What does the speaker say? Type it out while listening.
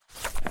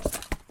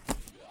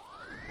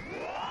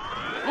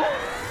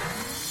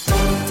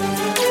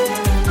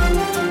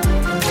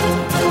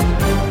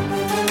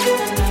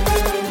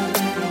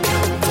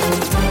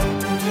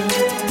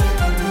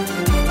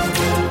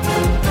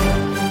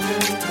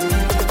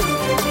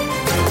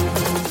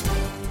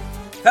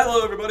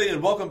Hello, everybody,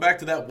 and welcome back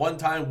to that one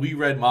time we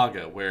read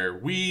manga, where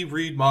we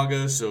read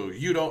manga so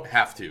you don't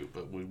have to,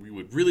 but we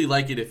would really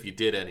like it if you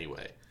did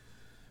anyway.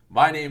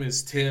 My name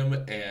is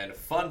Tim, and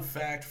fun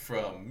fact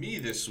from me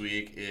this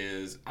week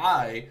is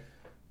I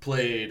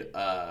played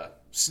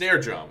snare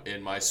drum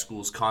in my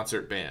school's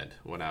concert band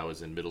when I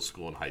was in middle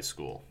school and high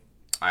school.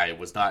 I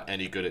was not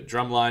any good at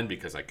drumline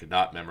because I could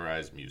not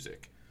memorize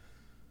music.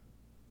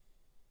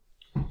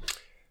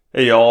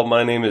 Hey y'all,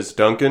 my name is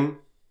Duncan.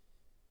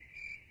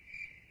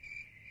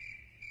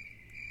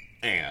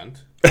 And?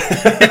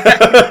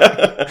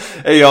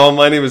 Hey y'all,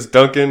 my name is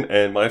Duncan,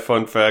 and my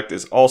fun fact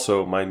is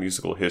also my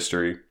musical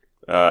history.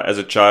 As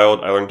a child,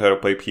 I learned how to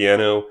play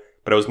piano,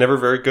 but I was never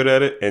very good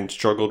at it and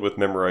struggled with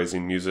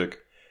memorizing music.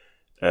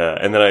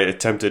 And then I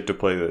attempted to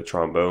play the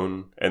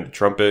trombone and the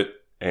trumpet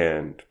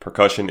and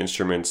percussion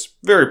instruments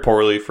very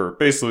poorly for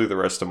basically the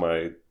rest of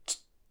my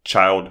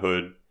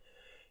childhood.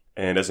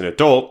 And as an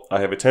adult,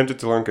 I have attempted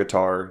to learn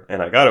guitar,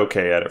 and I got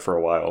okay at it for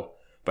a while,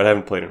 but I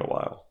haven't played in a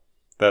while.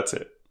 That's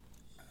it.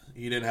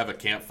 You didn't have a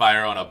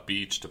campfire on a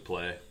beach to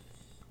play.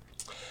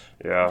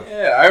 Yeah.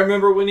 Yeah, I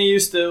remember when he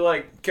used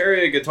to,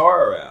 carry a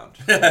guitar around.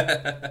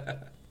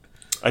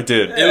 I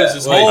did. It was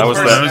his Well, whole I was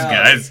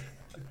personality.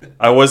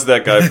 I was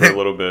that guy for a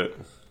little bit.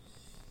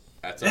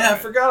 That's Yeah, all right. I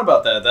forgot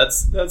about that.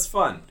 That's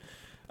fun.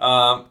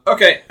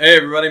 Okay, hey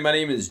everybody, my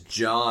name is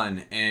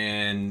John,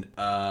 and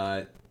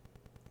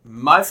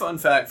my fun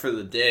fact for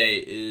the day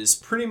is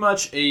pretty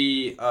much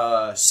a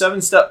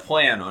 7-step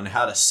plan on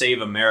how to save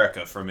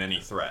America from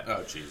any threat.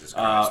 Oh, Jesus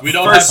Christ. We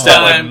don't first have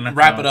time.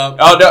 Wrap it up.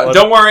 Oh,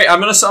 don't worry,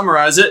 I'm going to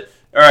summarize it.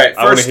 All right,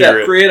 first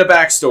step, create a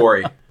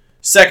backstory.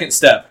 Second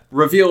step,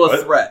 reveal a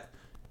threat.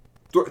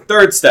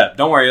 Third step,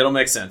 don't worry, it'll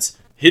make sense.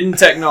 Hidden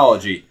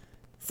technology.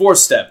 Fourth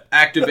step,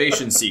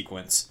 activation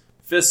sequence.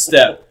 Fifth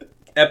step,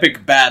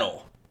 epic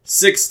battle.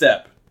 Sixth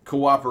step,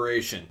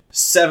 cooperation.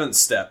 Seventh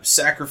step,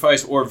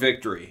 sacrifice or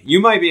victory. You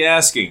might be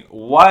asking,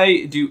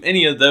 why do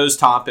any of those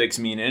topics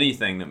mean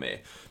anything to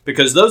me?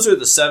 Because those are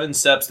the 7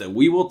 steps that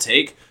we will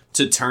take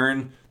to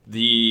turn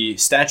the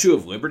Statue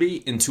of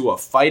Liberty into a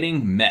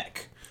fighting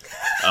mech.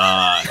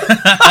 But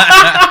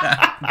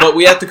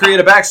we have to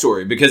create a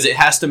backstory because it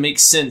has to make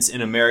sense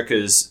in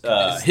America's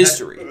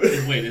history.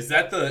 Wait, is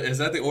that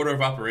the order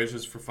of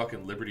operations for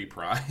fucking Liberty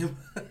Prime?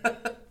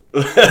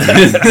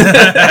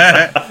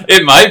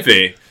 It might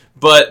be.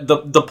 But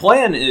the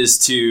plan is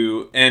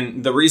to,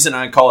 and the reason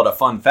I call it a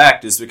fun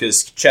fact is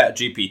because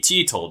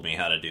ChatGPT told me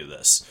how to do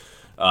this.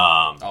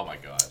 Oh my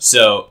god.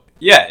 So,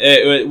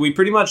 yeah, we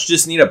pretty much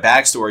just need a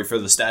backstory for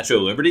the Statue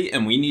of Liberty,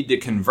 and we need to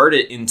convert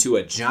it into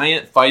a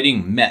giant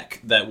fighting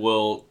mech that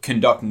will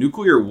conduct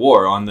nuclear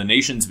war on the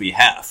nation's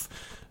behalf.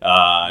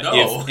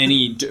 No.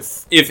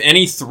 If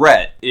any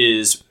threat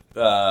is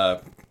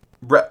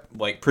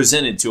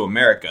presented to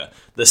America,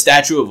 the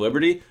Statue of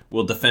Liberty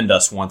will defend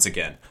us once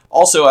again.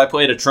 Also, I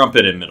played a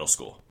trumpet in middle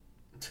school.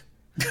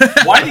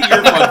 Why do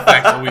your fun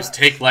facts always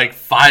take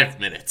 5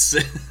 minutes?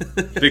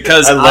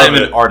 Because I'm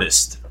an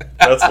artist.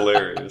 That's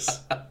hilarious.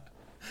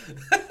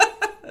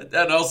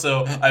 And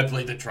also, I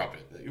played the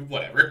trumpet.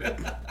 Whatever.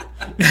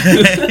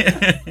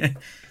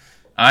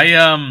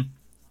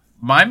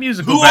 My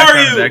musical Who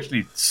background are is you?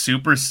 actually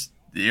super.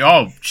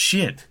 Oh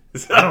shit!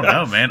 I don't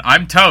know, man.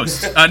 I'm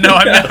toast. No, I'm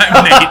not.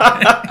 I'm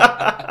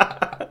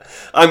Nate.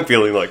 I'm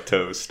feeling like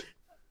toast.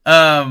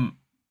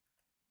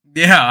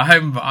 Yeah,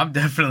 I'm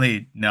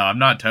definitely no. I'm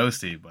not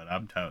toasty, but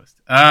I'm toast.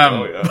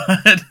 Oh, yeah.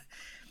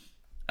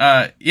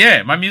 But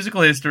yeah, my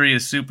musical history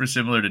is super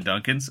similar to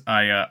Duncan's.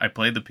 I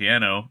played the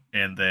piano,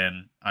 and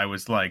then I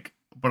was like,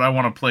 but I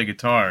want to play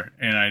guitar,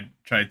 and I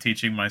tried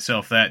teaching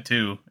myself that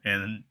too,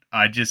 and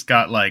I just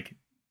got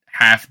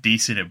half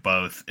decent at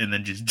both, and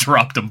then just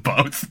dropped them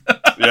both.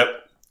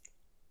 Yep.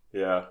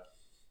 Yeah.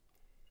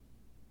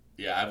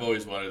 Yeah, I've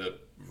always wanted to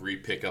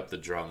re-pick up the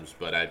drums,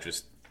 but I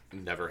just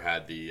never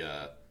had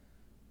the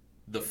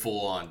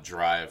full-on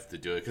drive to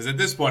do it. Because at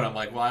this point, I'm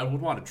like, well, I would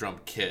want a drum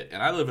kit.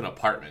 And I live in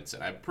apartments,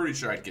 and I'm pretty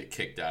sure I'd get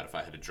kicked out if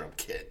I had a drum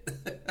kit.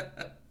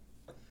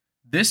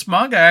 This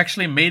manga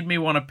actually made me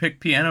want to pick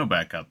piano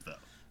back up, though.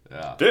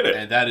 Yeah. Did it?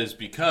 And that is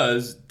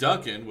because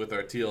Duncan, with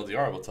our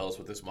TLDR, will tell us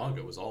what this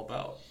manga was all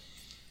about.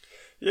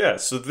 Yeah,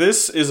 so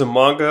this is a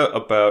manga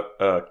about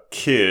a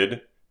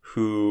kid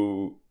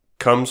who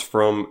comes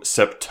from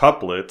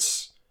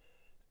septuplets,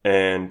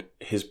 and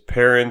his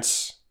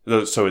parents,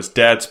 so his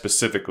dad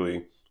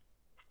specifically,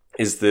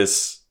 is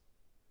this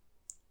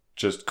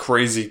just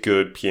crazy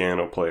good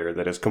piano player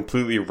that has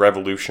completely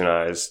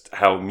revolutionized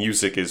how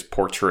music is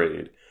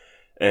portrayed,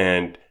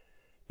 and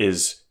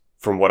is,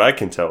 from what I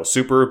can tell,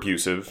 super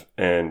abusive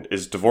and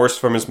is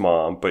divorced from his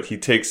mom, but he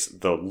takes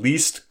the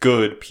least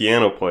good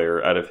piano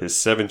player out of his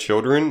 7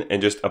 children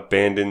and just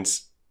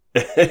abandons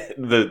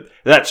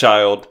that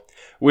child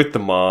with the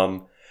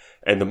mom,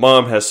 and the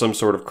mom has some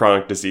sort of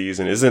chronic disease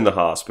and is in the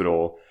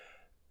hospital,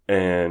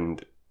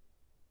 and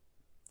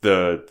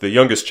the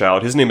youngest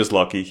child, his name is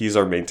Lucky, he's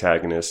our main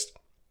antagonist.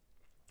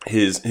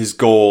 His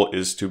goal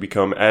is to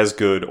become as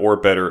good or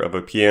better of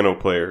a piano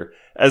player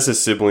as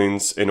his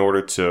siblings in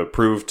order to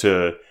prove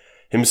to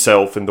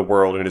himself and the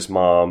world and his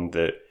mom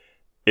that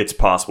it's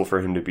possible for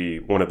him to be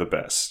one of the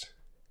best.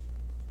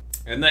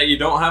 And that you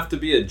don't have to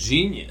be a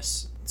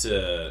genius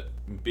to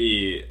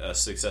be a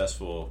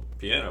successful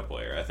piano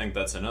player. I think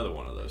that's another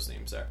one of those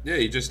themes there. Yeah,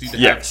 you just need to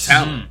have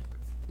talent,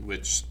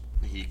 which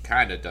he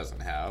kind of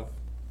doesn't have.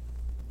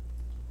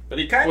 But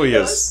he kind of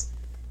does.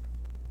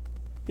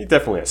 He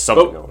definitely has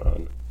something going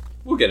on.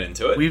 We'll get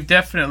into it. We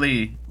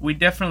definitely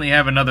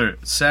have another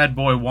sad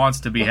boy wants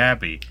to be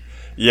happy.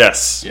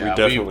 Yes, yeah,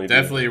 we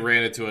definitely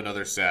ran into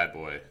another sad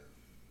boy.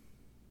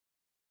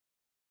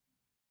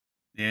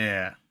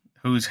 Yeah,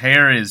 whose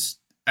hair is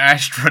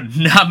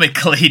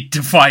astronomically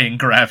defying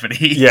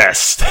gravity.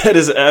 Yes, that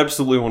is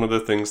absolutely one of the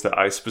things that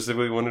I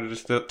specifically wanted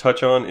to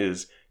touch on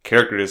is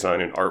character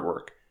design and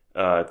artwork.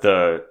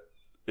 The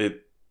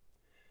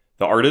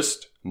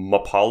artist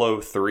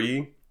Mapalo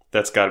 3,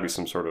 that's got to be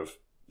some sort of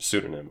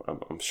pseudonym,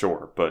 I'm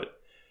sure, but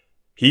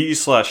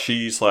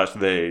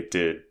he/she/they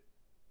did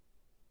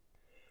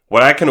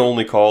what I can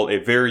only call a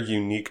very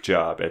unique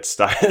job at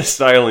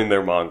styling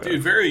their manga.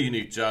 Dude, very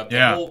unique job.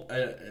 Yeah.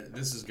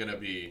 This is going to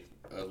be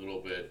a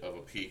little bit of a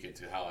peek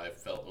into how I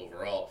felt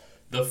overall.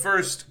 The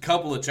first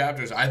couple of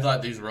chapters, I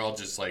thought these were all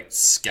just like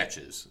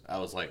sketches. I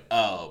was like,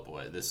 oh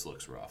boy, this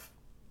looks rough.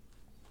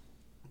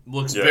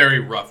 Looks very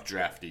rough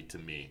drafty to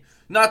me.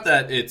 Not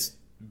that it's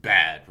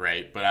bad,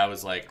 right? But I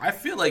was like, I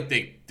feel like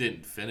they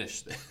didn't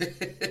finish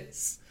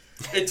this.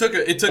 It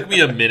took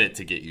me a minute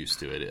to get used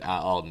to it.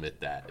 I'll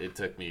admit that. It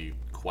took me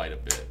quite a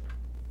bit.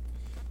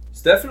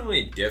 It's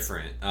definitely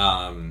different.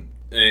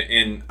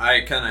 And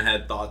I kind of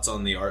had thoughts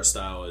on the art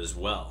style as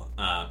well.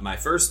 My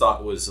first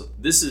thought was,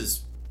 this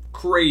is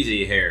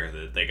crazy hair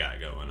that they got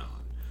going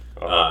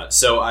on.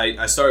 So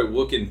I started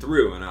looking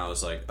through and I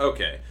was like,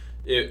 okay,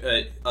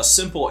 a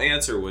simple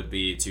answer would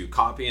be to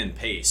copy and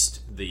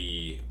paste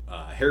the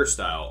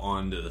hairstyle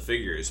onto the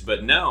figures.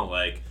 But no,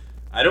 like,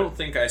 I don't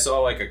think I saw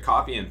like a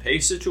copy and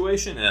paste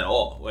situation at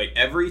all. Like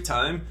every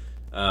time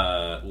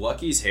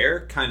Lucky's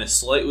hair kind of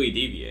slightly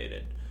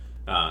deviated.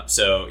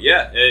 So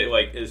yeah,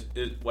 like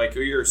what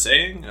you were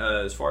saying,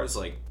 as far as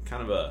like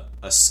kind of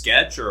a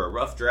sketch or a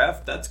rough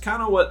draft, that's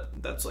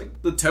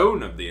like the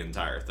tone of the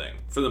entire thing.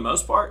 For the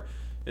most part,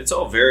 it's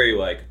all very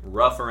like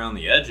rough around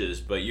the edges,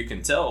 but you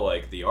can tell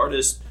like the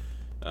artist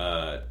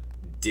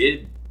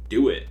did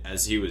do it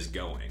as he was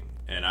going.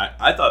 And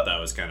I thought that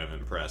was kind of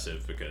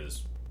impressive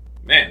because,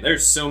 man,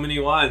 there's so many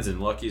lines in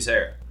Lucky's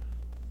hair.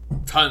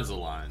 Tons of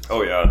lines.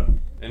 Oh, yeah.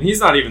 And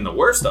he's not even the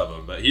worst of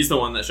them, but he's the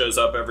one that shows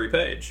up every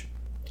page.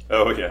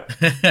 Oh, yeah.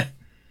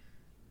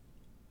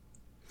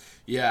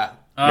 Yeah.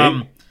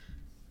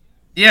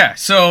 Yeah,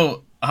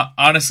 so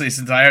honestly,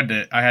 since I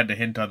had to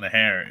hint on the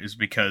hair is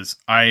because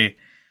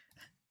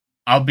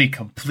I'll be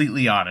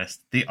completely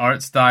honest. The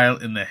art style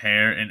in the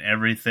hair and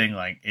everything,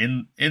 like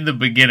in the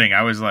beginning,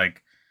 I was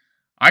like,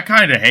 I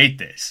kind of hate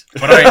this.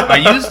 But I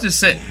used to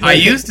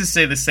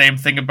say the same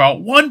thing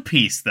about One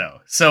Piece though.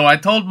 So I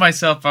told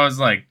myself, I was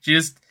like,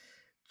 just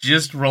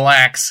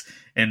relax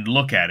and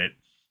look at it.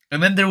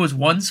 And then there was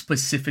one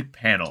specific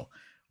panel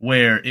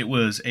where it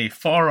was a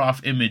far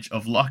off image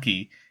of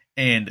Lucky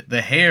and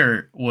the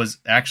hair was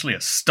actually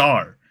a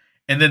star.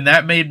 And then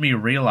that made me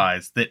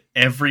realize that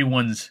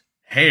everyone's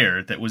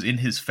hair that was in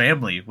his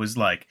family was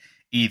like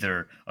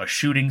either a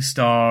shooting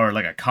star or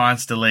like a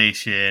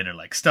constellation or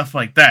like stuff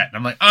like that. And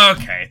I'm like,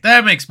 okay,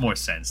 that makes more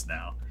sense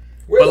now.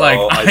 But like,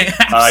 I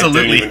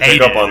absolutely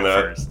hated it at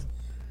first.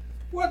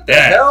 What the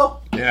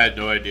hell? Yeah, I had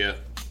no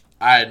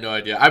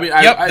idea. I mean,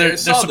 they're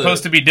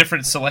supposed to be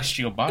different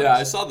celestial bodies. Yeah,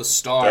 I saw the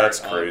star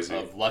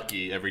of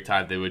Lucky every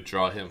time they would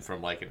draw him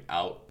from like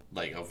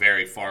a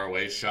very far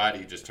away shot.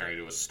 He just turned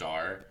into a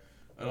star.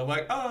 And I'm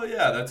like, oh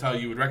yeah, that's how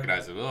you would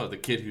recognize him. Oh, the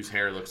kid whose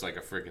hair looks like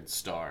a freaking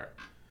star.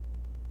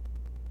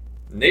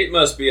 Nate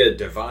must be a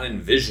divine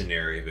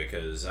visionary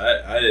because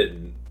I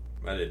did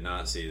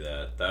not see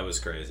that. That was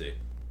crazy.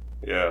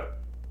 Yeah.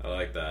 I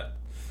like that.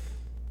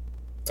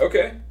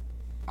 Okay.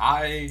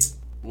 I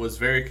was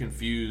very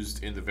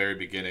confused in the very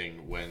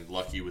beginning when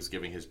Lucky was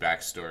giving his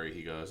backstory.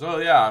 He goes, oh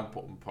yeah,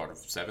 I'm part of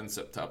 7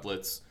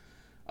 septuplets.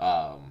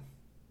 I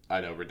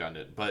know,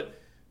 redundant. But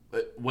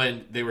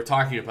when they were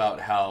talking about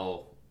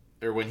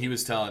or when he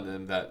was telling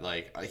them that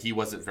like he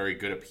wasn't very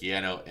good at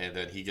piano and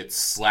then he gets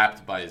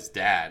slapped by his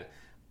dad,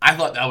 I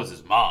thought that was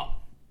his mom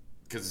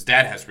because his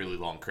dad has really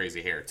long,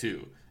 crazy hair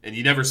too, and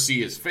you never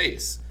see his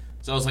face.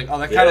 So I was like, oh,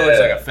 that kind of looks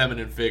like a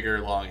feminine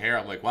figure, long hair.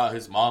 I'm like, wow,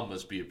 his mom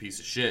must be a piece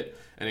of shit.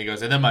 And he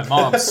goes, and then my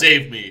mom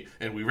saved me,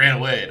 and we ran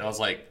away. And I was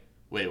like,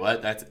 wait,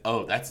 what? That's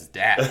his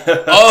dad.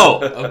 Oh,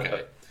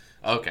 okay.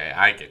 Okay,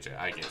 I get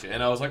you.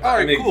 And I was like, all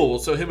right, cool.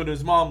 So him and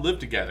his mom live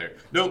together.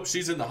 Nope,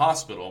 she's in the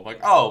hospital. I'm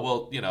like,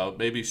 oh, well,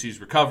 maybe she's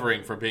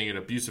recovering from being in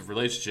an abusive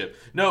relationship.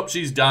 Nope,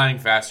 she's dying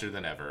faster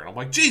than ever. And I'm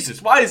like,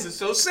 Jesus, why is this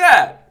so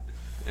sad?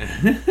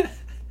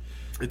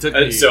 It took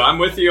me. So I'm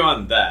with you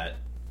on that.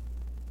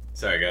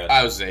 Sorry, guys.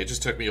 I was saying, it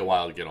just took me a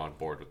while to get on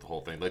board with the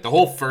whole thing. Like, the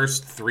whole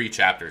first 3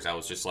 chapters, I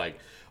was just like,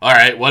 all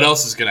right, what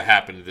else is going to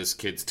happen to this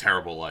kid's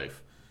terrible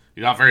life?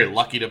 You're not very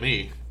lucky to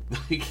me.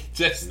 Like,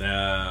 just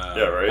yeah,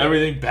 right.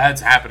 Everything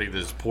bad's happening to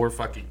this poor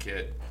fucking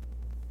kid.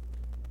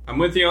 I'm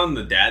with you on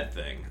the dad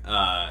thing.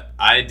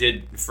 I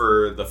did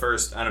for the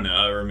first, I don't know,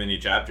 however many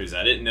chapters,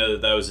 I didn't know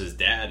that was his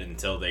dad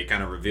until they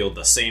kind of revealed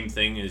the same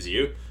thing as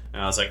you.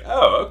 And I was like,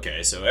 oh,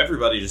 okay, so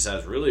everybody just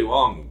has really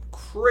long,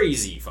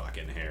 crazy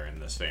fucking hair in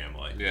this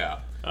family. Yeah.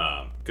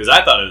 Because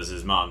I thought it was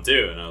his mom,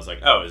 too. And I was like,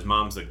 oh, his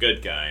mom's the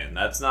good guy, and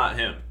that's not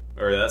him.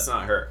 Or that's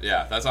not her.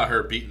 Yeah, that's not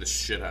her beating the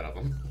shit out of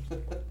him.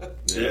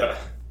 Yeah.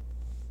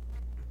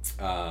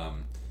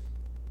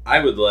 I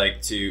would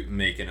like to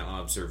make an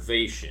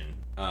observation.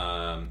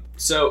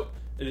 So,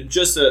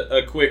 just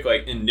a quick,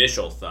 like,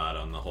 initial thought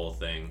on the whole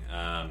thing.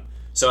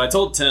 So I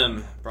told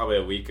Tim probably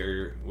a week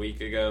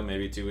ago,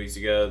 maybe 2 weeks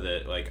ago,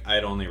 that like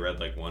I'd only read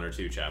like 1 or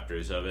 2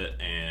 chapters of it,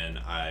 and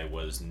I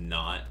was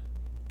not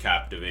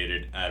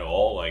captivated at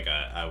all. Like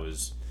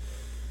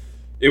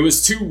it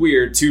was too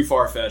weird, too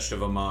far-fetched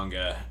of a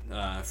manga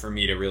for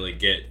me to really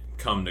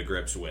come to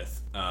grips with.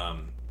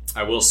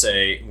 I will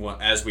say,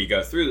 as we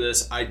go through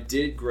this, I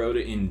did grow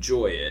to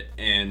enjoy it,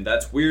 and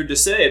that's weird to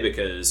say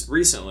because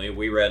recently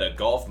we read a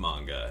golf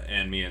manga,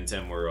 and me and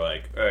Tim were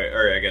like,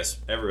 or I guess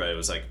everybody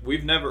was like,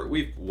 we've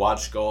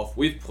watched golf,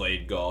 we've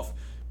played golf,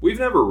 we've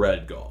never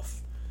read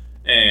golf,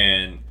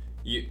 and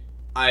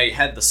I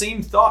had the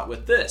same thought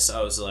with this.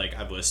 I was like,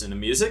 I've listened to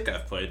music,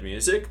 I've played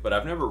music, but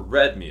I've never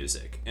read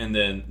music. And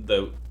then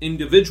the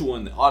individual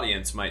in the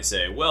audience might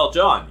say, well,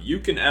 John, you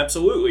can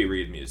absolutely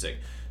read music.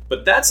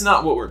 But that's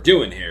not what we're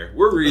doing here.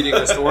 We're reading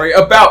a story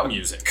about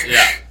music.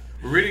 Yeah.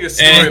 We're reading a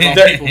story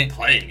about people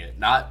playing it,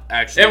 not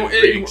actually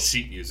reading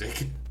sheet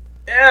music.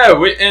 Yeah,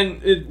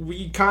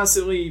 we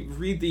constantly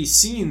read these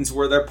scenes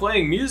where they're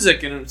playing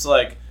music, and it's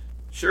like,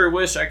 sure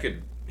wish I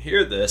could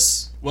hear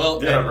this.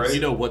 Well, yeah, right?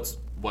 You know what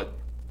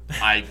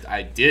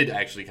I did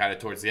actually kind of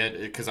towards the end,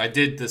 because I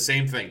did the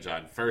same thing,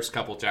 John. First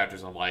couple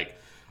chapters, I'm like,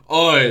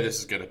 oh, this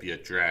is going to be a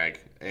drag.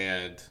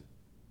 And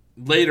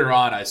later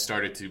on, I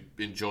started to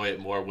enjoy it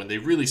more when they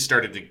really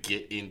started to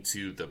get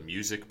into the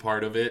music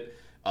part of it,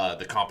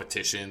 the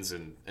competitions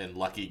and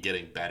Lucky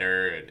getting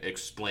better and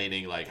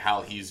explaining like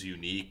how he's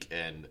unique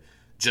and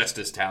just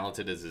as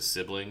talented as his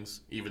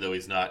siblings, even though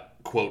he's not,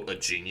 quote, a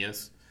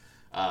genius.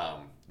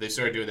 They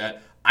started doing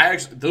that.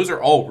 Those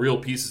are all real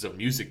pieces of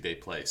music they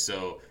play.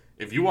 So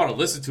if you want to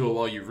listen to it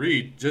while you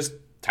read, just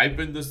type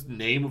in the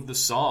name of the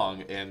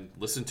song and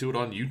listen to it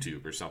on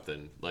YouTube or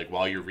something like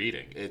while you're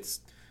reading. It's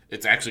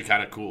actually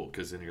kind of cool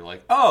because then you're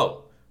like,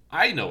 oh,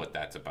 I know what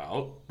that's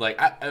about.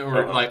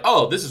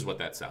 Oh, this is what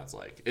that sounds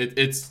like.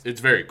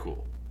 It's very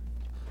cool.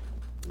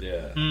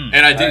 Yeah. And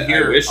I did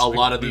hear a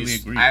lot of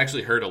these. I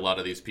actually heard a lot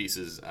of these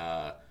pieces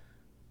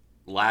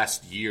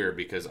last year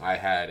because I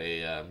had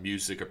a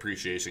music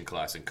appreciation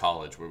class in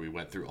college where we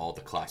went through all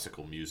the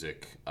classical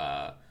music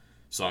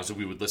songs, and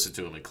we would listen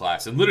to them in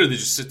class and literally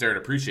just sit there and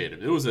appreciate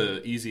them. It was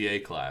an easy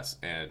A class,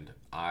 and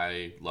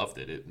I loved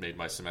it. It made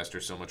my semester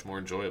so much more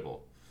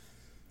enjoyable.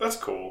 That's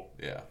cool.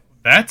 Yeah.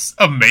 That's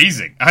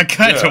amazing. I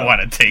kind of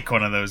want to take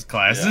one of those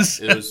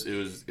classes. Yeah,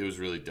 it was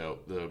really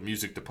dope. The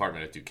music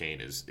department at Duquesne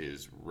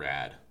is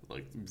rad.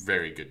 Like,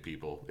 very good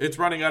people. It's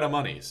running out of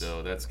money,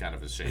 so that's kind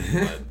of a shame.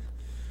 But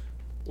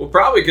well,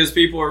 probably because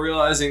people are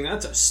realizing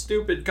that's a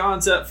stupid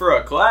concept for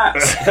a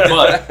class.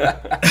 But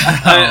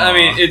I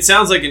mean, it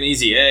sounds like an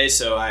easy A,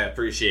 so I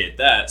appreciate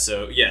that.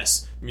 So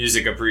yes,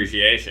 music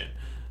appreciation.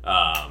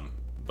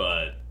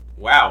 But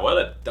wow, what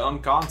a dumb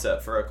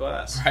concept for a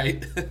class.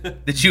 Right.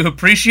 Did you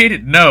appreciate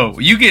it? No.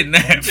 You get an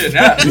F.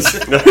 Yeah, see,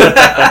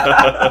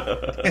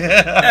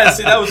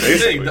 that was the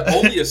thing. The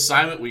only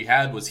assignment we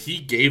had was he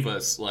gave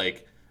us,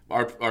 like,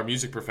 our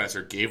music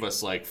professor gave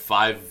us, like,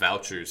 5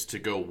 vouchers to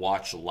go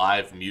watch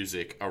live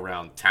music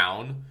around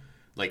town,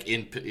 like,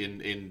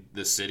 in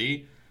the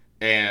city.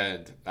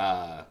 And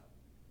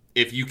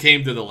if you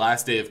came to the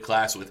last day of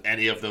class with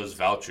any of those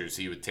vouchers,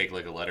 he would take,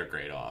 like, a letter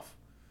grade off.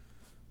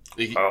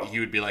 He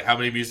would be like, how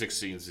many music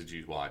scenes did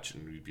you watch?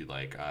 And we'd be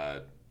like,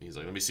 he's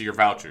like, let me see your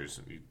vouchers.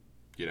 And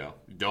you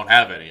don't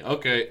have any.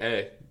 Okay,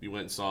 hey, you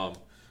went and saw them.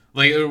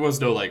 Like, there was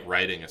no, like,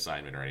 writing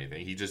assignment or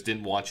anything. He just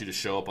didn't want you to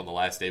show up on the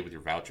last day with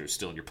your vouchers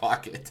still in your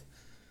pocket.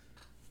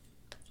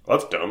 Well,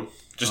 that's dumb.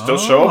 Just don't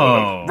show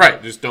up.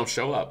 Right, just don't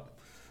show up.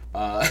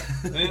 I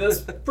mean,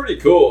 that's pretty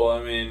cool.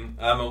 I mean,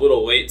 I'm a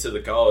little late to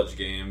the college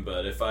game,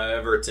 but if I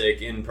ever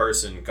take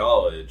in-person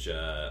college,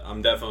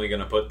 I'm definitely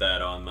going to put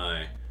that on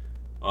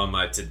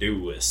my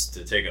to-do list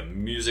to take a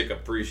music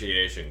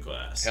appreciation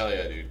class. Hell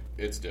yeah, dude.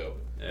 It's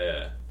dope.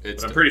 Yeah.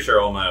 But I'm pretty sure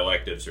all my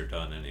electives are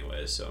done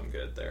anyways, so I'm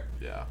good there.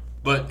 Yeah.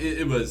 But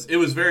it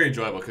was very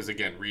enjoyable because,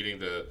 again, reading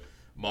the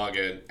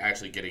manga and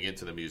actually getting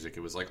into the music, it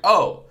was like,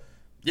 oh,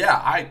 yeah,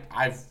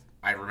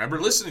 I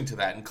remember listening to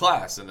that in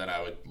class, and then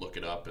I would look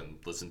it up and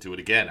listen to it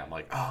again. I'm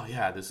like, oh,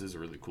 yeah, this is a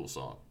really cool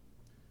song.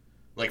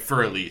 Like,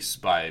 For Elise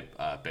by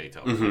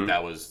Beethoven. Mm-hmm.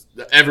 That was...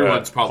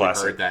 Everyone's probably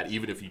heard that,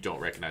 even if you don't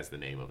recognize the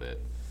name of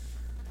it.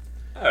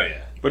 Oh,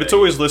 yeah. But it's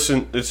always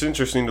it's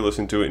interesting to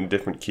listen to it in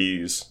different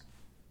keys.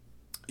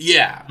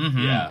 Yeah,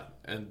 yeah.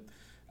 And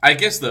I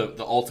guess the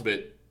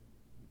ultimate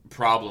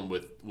problem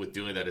with with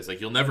doing that is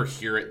like you'll never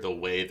hear it the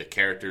way the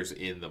characters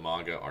in the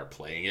manga are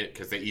playing it,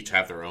 because they each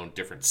have their own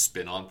different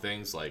spin on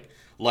things. Like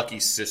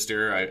Lucky's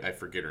sister, I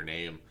forget her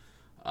name,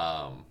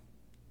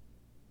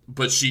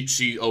 but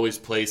she always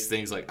plays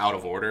things like out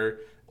of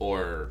order,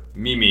 or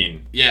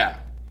Mimin. Yeah.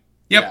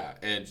 Yep. Yeah,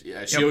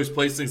 and she always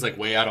plays things like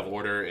way out of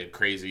order and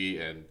crazy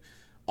and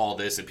all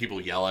this, and people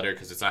yell at her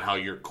because it's not how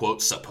you're,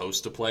 quote,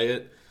 supposed to play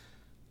it.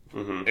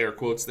 Mm-hmm. Air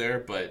quotes there,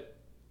 but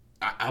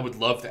I would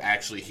love to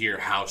actually hear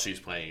how she's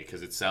playing it,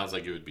 because it sounds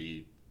like it would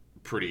be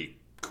pretty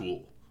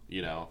cool,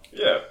 you know?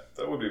 Yeah,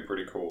 that would be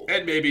pretty cool.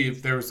 And maybe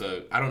if there was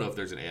I don't know if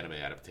there's an anime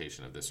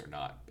adaptation of this or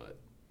not, but...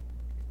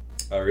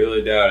 I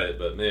really doubt it,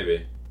 but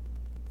maybe.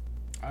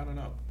 I don't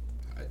know.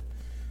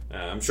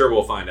 I'm sure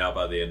we'll find out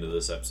by the end of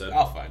this episode.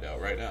 I'll find out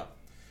right now.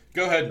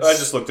 Go ahead. I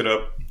just looked it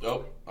up.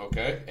 Oh,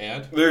 okay.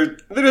 And? There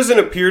doesn't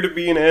appear to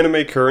be an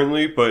anime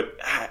currently, but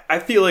I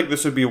feel like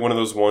this would be one of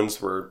those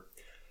ones where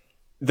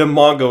the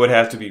manga would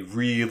have to be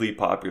really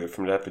popular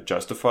for them to have to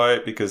justify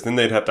it, because then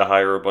they'd have to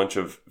hire a bunch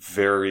of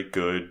very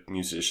good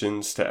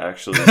musicians to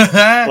actually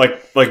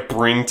like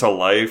bring to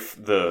life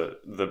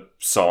the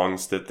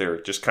songs that they're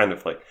just kind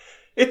of like.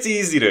 It's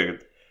easy to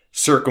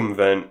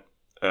circumvent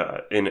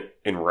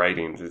in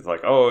writing. It's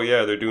like, oh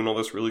yeah, they're doing all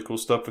this really cool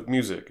stuff with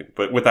music,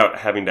 but without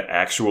having to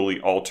actually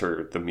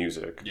alter the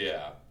music.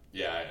 Yeah,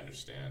 I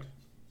understand.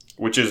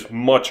 Which is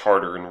much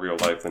harder in real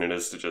life than it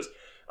is to just,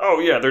 oh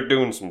yeah, they're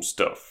doing some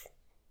stuff.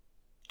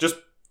 Just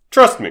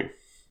trust me.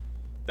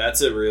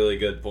 That's a really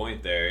good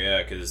point there,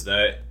 yeah, because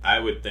I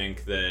would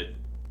think that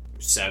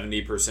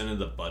 70% of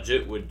the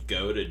budget would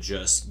go to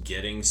just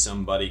getting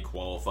somebody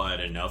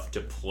qualified enough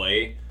to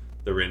play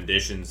the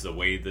renditions the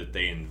way that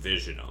they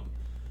envision them.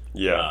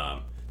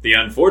 Yeah. The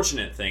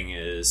unfortunate thing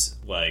is,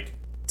 like,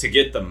 to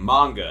get the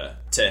manga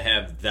to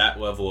have that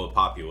level of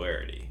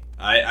popularity.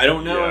 I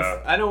don't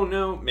know I don't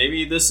know,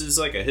 maybe this is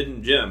like a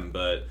hidden gem,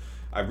 but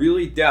I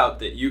really doubt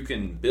that you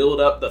can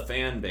build up the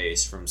fan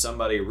base from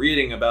somebody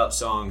reading about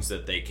songs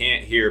that they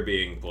can't hear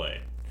being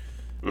played.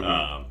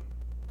 Mm-hmm.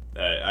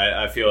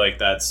 I feel like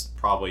that's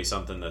probably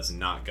something that's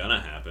not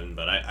gonna happen,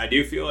 but I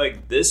do feel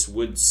like this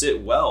would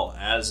sit well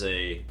as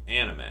a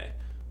anime.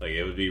 Like,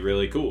 it would be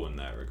really cool in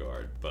that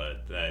regard,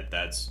 but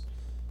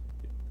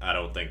I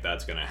don't think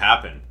that's gonna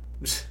happen.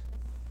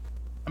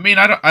 I mean,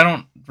 I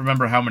don't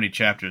remember how many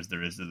chapters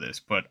there is to this,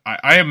 but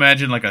I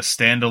imagine like a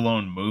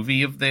standalone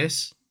movie of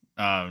this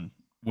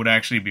would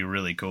actually be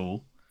really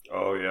cool.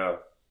 Oh yeah,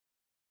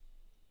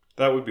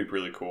 that would be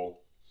really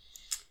cool.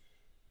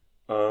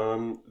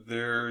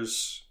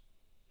 There's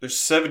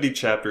 70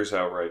 chapters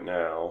out right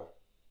now.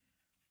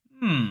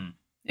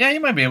 Yeah,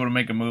 you might be able to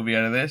make a movie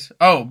out of this.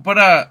 Oh, but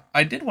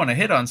I did want to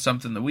hit on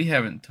something that we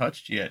haven't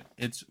touched yet.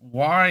 It's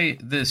why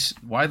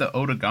the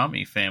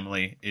Otagami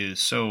family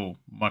is so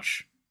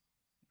much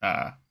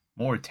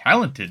more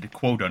talented,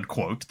 quote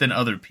unquote, than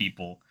other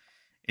people,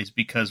 is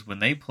because when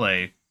they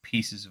play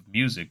pieces of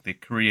music, they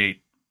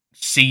create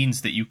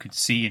scenes that you could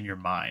see in your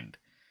mind,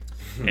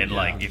 and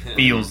like it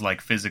feels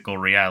like physical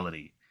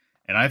reality.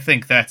 And I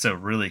think that's a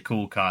really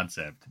cool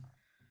concept.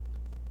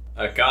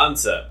 A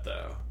concept,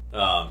 though.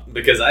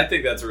 Because I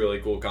think that's a really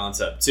cool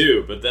concept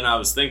too. But then I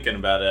was thinking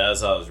about it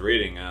as I was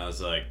reading. I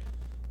was like,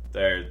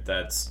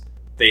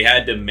 they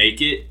had to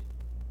make it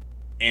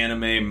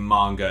anime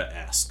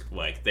manga-esque.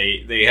 Like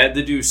they had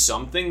to do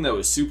something that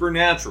was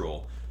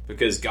supernatural,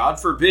 because God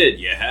forbid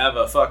you have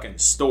a fucking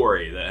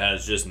story that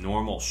has just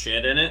normal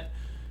shit in it.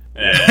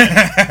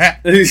 I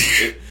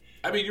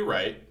mean, you're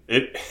right.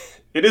 It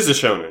is a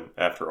shonen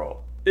after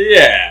all.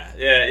 Yeah.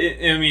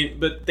 I mean,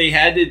 but they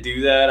had to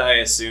do that, I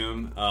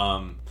assume.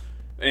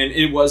 And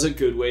it was a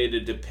good way to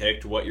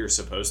depict what you're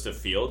supposed to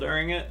feel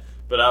during it.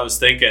 But I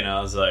was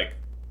like,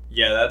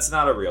 yeah, that's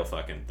not a real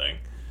fucking thing.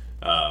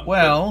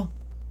 Well,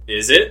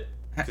 is it?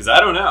 Because I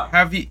don't know.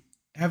 Have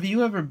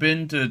you ever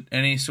been to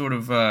any sort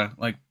of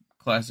like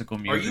classical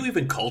music? Are you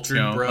even cultured,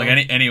 bro? Like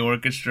any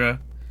orchestra?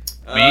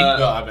 Me?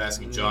 No, I'm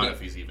asking John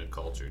if he's even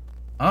cultured.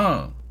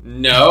 Oh.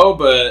 No,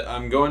 but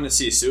I'm going to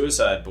see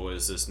Suicide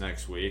Boys this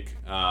next week.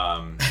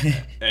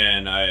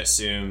 And I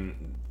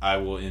assume I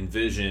will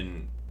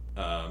envision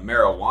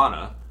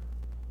marijuana.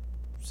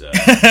 So.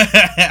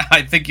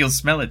 I think you'll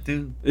smell it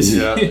too.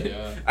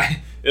 Yeah.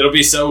 It'll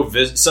be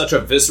such a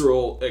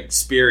visceral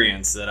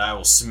experience that I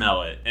will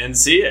smell it and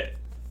see it.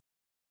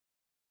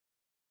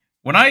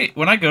 When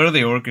I go to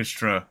the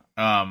orchestra,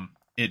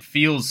 it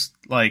feels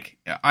like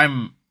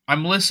I'm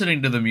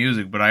listening to the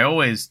music, but I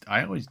always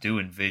do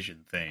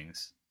envision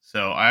things.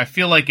 So I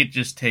feel like it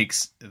just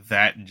takes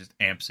that and just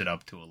amps it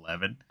up to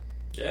 11.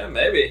 Yeah,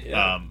 maybe.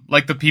 Yeah.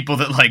 Like the people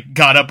that like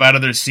got up out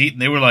of their seat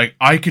and they were like,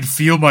 I could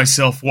feel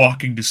myself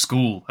walking to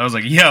school. I was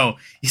like, yo,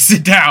 you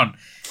sit down.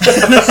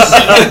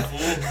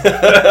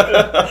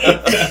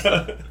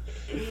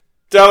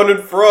 Down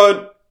in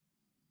front.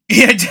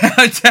 Yeah,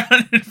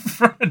 down in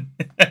front.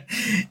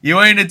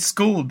 You ain't at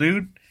school,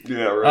 dude.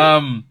 Yeah,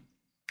 right.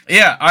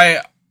 Yeah,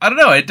 I don't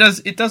know. It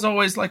does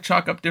always like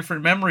chalk up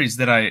different memories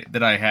that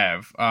I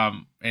have.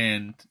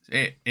 In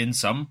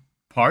some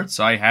parts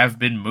I have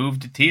been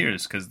moved to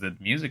tears because the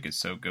music is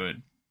so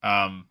good.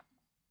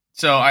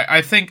 So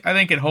I think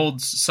it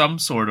holds some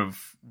sort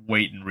of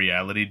weight in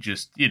reality,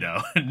 just,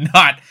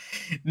 not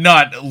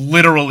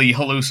literally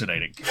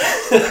hallucinating.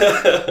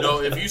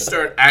 No, if you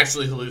start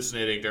actually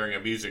hallucinating during a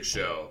music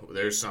show,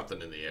 there's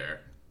something in the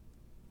air.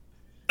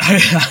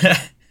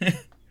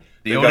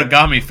 The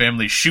Origami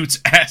family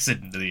shoots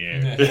acid into the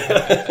air.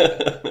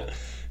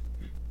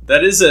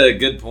 That is a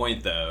good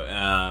point,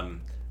 though.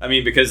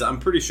 Because I'm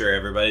pretty sure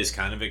everybody's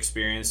kind of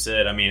experienced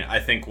it. I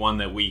think one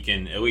that we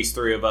can, at least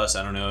three of us,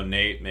 I don't know,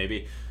 Nate,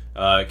 maybe,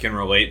 can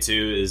relate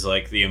to is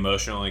like the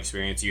emotional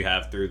experience you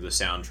have through the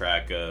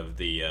soundtrack of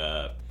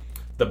the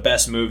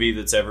best movie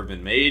that's ever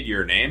been made,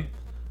 Your Name.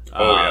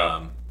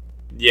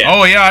 Yeah.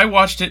 Oh yeah, I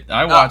watched it.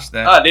 I watched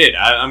that. Oh, dude,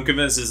 I'm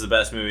convinced this is the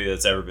best movie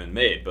that's ever been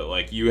made. But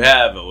like, you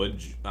have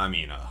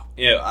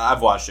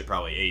I've watched it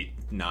probably 8,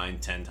 9,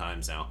 10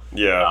 times now.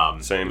 Yeah,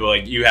 same. But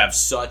like, you have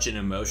such an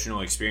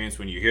emotional experience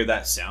when you hear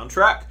that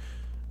soundtrack.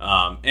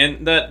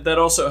 And that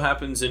also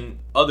happens in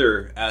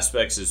other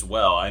aspects as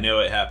well. I know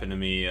it happened to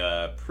me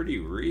pretty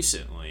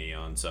recently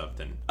on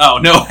something. Oh,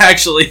 no,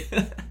 actually.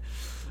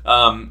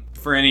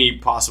 For any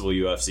possible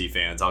UFC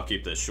fans, I'll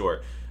keep this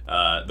short.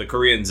 The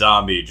Korean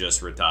Zombie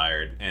just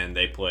retired, and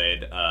they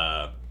played...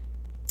 I'll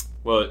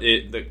have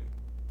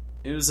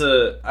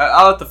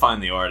to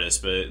find the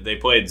artist, but they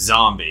played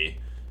Zombie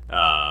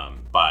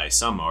by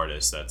some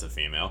artist that's a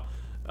female.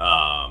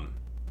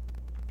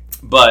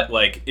 But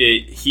like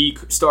he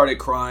started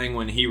crying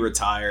when he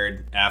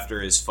retired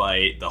after his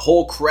fight. The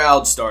whole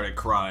crowd started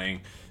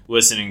crying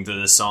listening to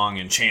the song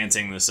and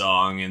chanting the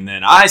song, and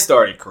then I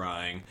started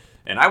crying,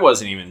 and I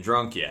wasn't even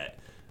drunk yet.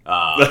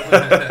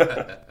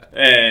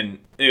 And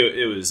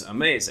it was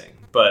amazing.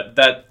 But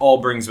that all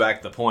brings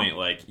back the point,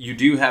 like, you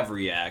do have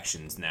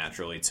reactions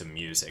naturally to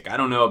music. I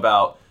don't know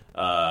about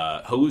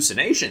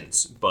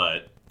hallucinations,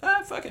 but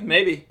fucking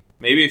maybe.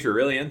 Maybe if you're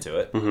really into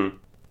it. Mm-hmm.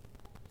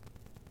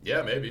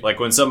 Yeah, maybe. Like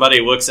when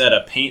somebody looks at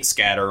a paint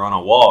scatter on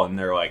a wall and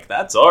they're like,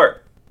 that's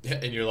art.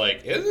 And you're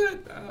like, is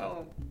it?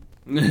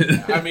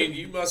 I mean,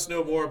 you must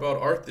know more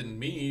about art than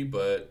me,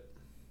 but...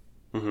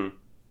 Mm-hmm.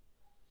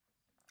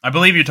 I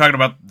believe you're talking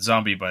about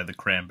Zombie by the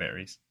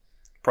Cranberries.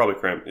 Probably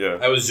yeah.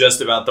 I was just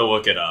about to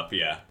look it up,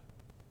 yeah.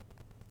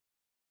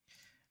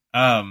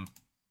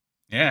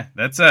 Yeah,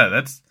 that's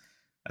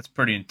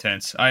pretty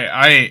intense.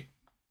 I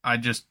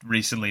just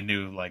recently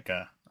knew, like,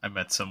 I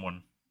met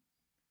someone,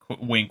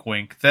 wink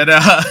wink, that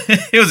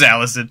it was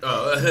Allison.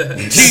 Oh.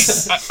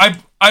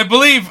 I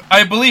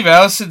believe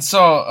Allison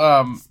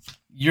saw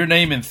Your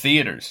Name in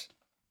theaters.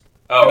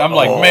 Oh, and I'm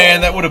like, man,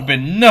 that would have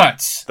been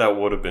nuts. That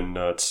would have been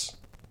nuts.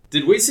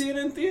 Did we see it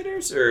in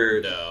theaters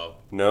or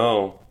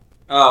No.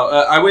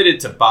 Oh, I waited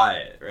to buy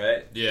it,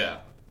 right? Yeah.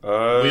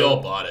 We all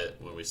bought it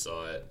when we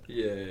saw it.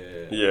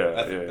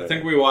 Yeah. I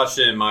think we watched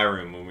it in my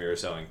room when we were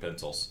selling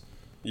pencils.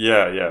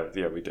 Yeah,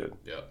 we did.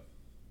 Yep.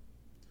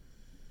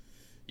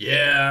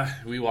 Yeah,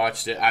 we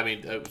watched it. I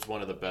mean, it was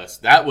one of the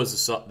best. That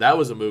was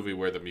a movie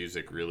where the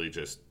music really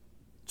just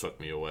took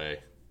me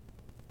away.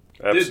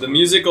 Absolutely. Dude, the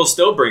music will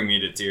still bring me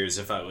to tears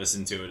if I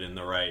listen to it in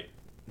the right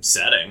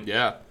setting.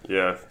 Yeah.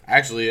 Yeah.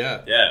 Actually,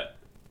 yeah. Yeah.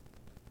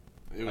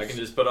 I can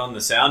just put on the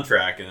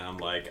soundtrack and I'm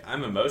like,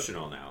 I'm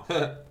emotional now.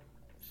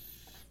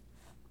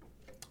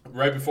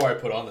 Right before I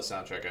put on the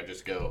soundtrack, I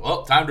just go,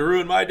 well, time to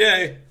ruin my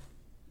day.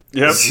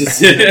 Yep.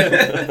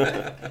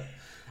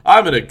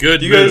 I'm in a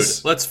good mood.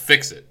 Let's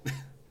fix it.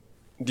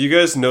 Do you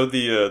guys know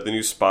the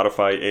new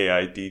Spotify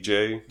AI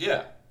DJ?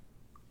 Yeah.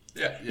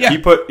 He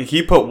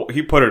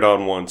put it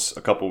on once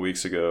a couple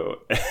weeks ago.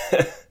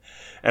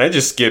 And I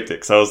just skipped it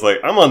because I was like,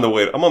 I'm on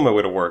my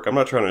way to work. I'm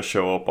not trying to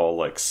show up all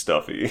like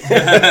stuffy.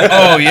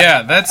 Oh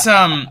yeah, that's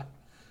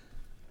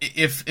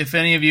If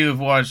any of you have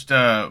watched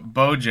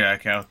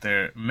BoJack out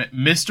there,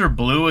 Mr.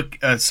 Blue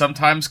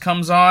sometimes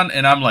comes on,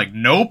 and I'm like,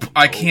 nope,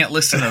 I can't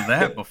listen to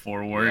that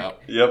before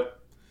work. Yep.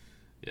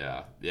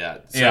 Yeah.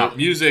 So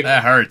music,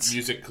 that hurts.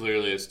 Music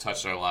clearly has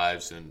touched our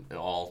lives in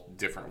all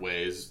different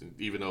ways.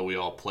 Even though we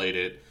all played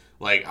it,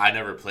 like I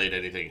never played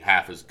anything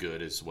half as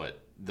good as what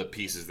the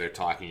pieces they're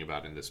talking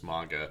about in this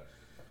manga.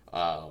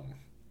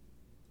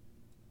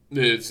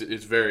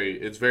 It's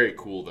very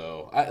cool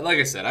though. Like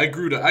I said, I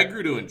grew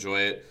to enjoy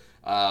it,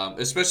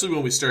 especially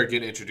when we started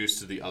getting introduced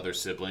to the other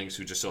siblings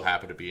who just so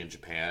happened to be in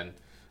Japan.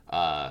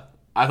 I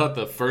thought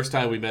the first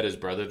time we met his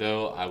brother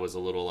though, I was a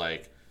little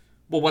like,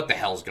 well, what the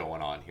hell's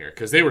going on here?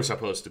 Because they were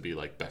supposed to be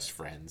like best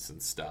friends and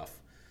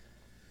stuff,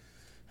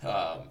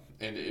 and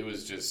it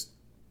was just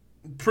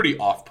pretty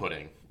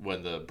off-putting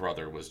when the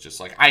brother was just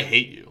like, I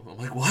hate you. I'm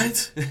like,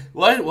 what?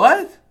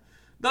 What?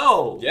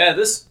 No. Yeah,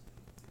 this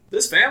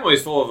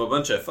family's full of a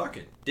bunch of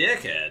fucking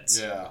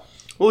dickheads. Yeah.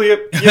 Well,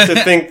 you have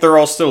to think they're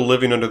all still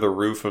living under the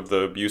roof of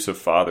the abusive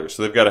father,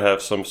 so they've got to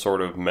have some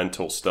sort of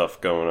mental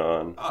stuff going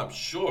on. I'm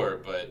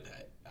sure, but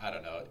I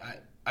don't know.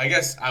 I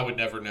guess I would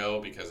never know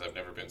because I've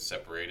never been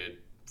separated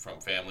from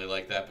family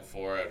like that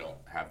before. I don't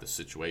have the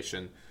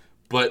situation.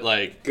 But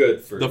like,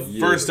 good for the you.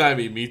 first time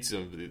he meets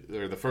him,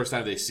 or the first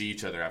time they see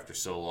each other after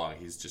so long,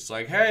 he's just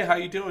like, "Hey, how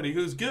you doing?" He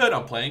goes, "Good.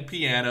 I'm playing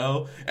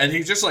piano," and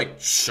he just like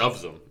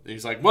shoves him. And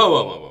he's like,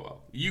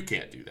 "Whoa! You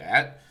can't do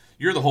that.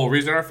 You're the whole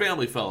reason our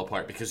family fell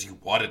apart because you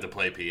wanted to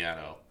play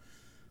piano."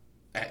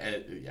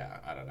 Yeah,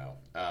 I don't know.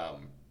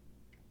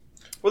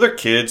 Well, they're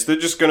kids. They're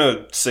just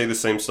gonna say the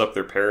same stuff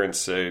their parents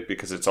say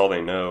because it's all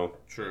they know.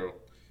 True.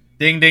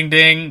 Ding, ding,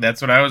 ding.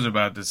 That's what I was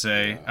about to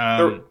say.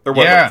 They're what,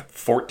 like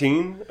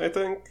 14, I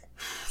think?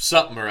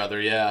 Something or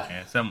other,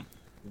 yeah.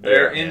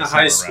 They're in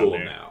high school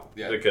now.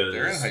 Yeah, because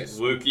they're in high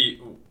school.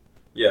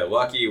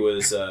 Lucky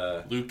was...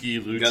 Luffy,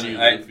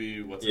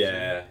 what's his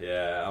name?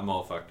 Yeah, I'm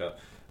all fucked up.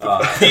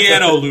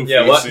 Piano Luffy.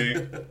 Yeah,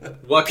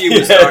 Lucky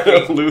was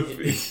talking...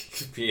 Luffy.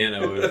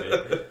 Piano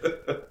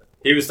Luffy.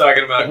 He was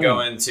talking about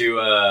going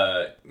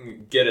to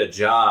get a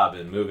job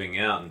and moving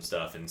out and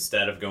stuff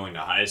instead of going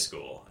to high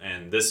school.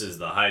 And this is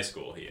the high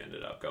school he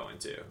ended up going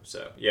to.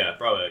 So, yeah,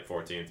 probably like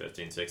 14,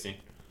 15, 16.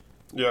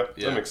 Yeah,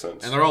 that makes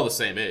sense. And they're all the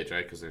same age,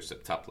 right? Because they're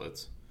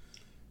septuplets.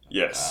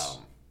 Yes.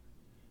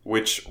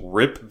 Which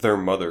rip their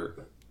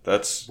mother.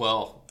 That's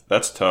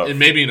tough. And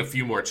maybe in a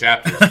few more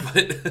chapters. But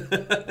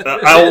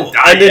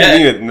I didn't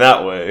mean it in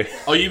that way.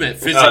 Oh, you meant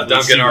physically.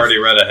 Duncan already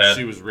read ahead.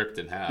 She was ripped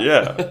in half.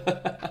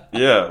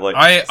 Yeah, like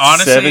I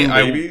honestly, 7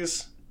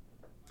 babies.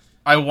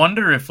 I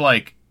wonder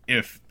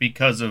if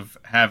because of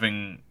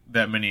having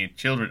that many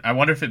children, I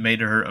wonder if it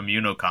made her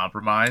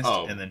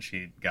immunocompromised, and then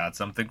she got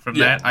something from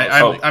that.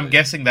 I'm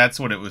guessing that's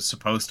what it was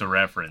supposed to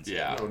reference.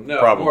 Yeah, oh, no,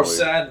 probably. More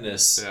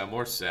sadness. Yeah,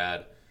 more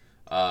sad.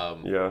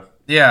 Yeah.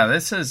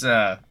 This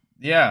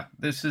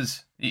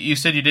is. You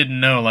said you didn't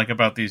know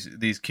about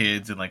these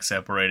kids and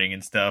separating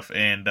and stuff,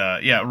 and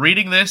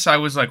reading this, I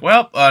was like,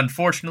 well,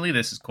 unfortunately,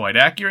 this is quite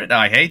accurate.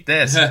 I hate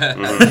this.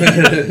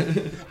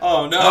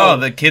 Oh no! Oh,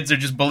 the kids are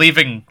just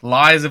believing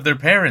lies of their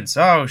parents.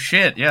 Oh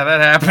shit! Yeah,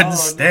 that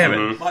happens. Damn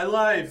it! My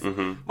life,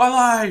 my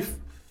life.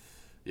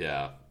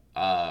 Yeah,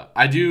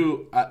 I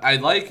do. I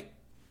like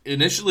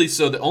initially.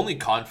 So the only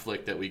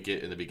conflict that we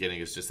get in the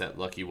beginning is just that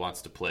Lucky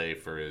wants to play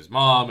for his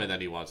mom, and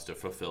then he wants to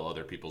fulfill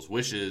other people's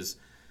wishes.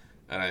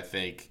 And I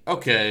think,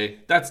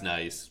 okay, that's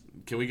nice.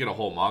 Can we get a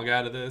whole manga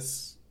out of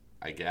this?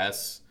 I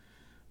guess.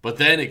 But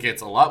then it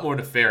gets a lot more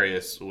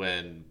nefarious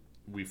when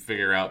we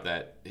figure out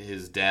that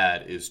his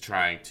dad is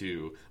trying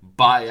to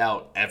buy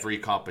out every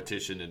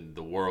competition in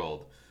the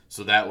world.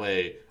 So that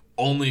way,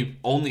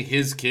 only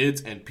his kids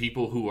and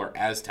people who are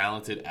as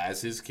talented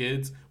as his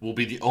kids will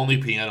be the only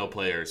piano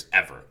players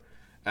ever.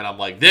 And I'm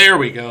like, there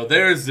we go.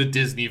 There's the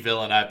Disney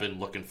villain I've been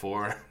looking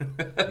for.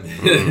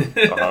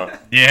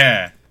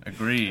 Yeah.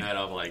 Agreed. And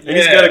I'm like, and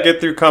he's got to get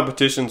through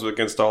competitions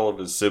against all of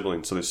his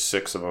siblings. So there's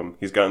 6 of them.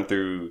 He's gotten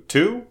through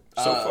 2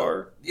 so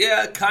far.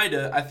 Yeah, kind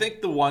of. I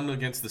think the one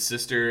against the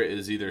sister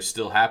is either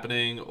still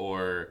happening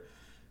or...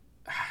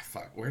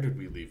 fuck, where did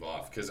we leave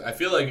off? Because I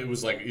feel like it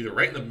was either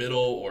right in the middle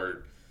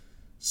or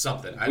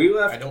something. I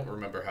don't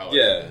remember how it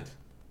ended.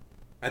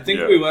 I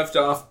think we left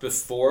off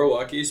before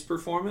Lucky's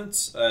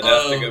performance. I'd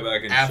have to go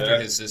back and after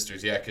check. His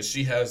sister's, yeah, because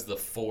she has the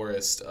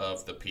forest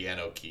of the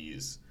piano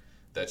keys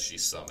that she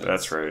summons.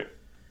 That's right.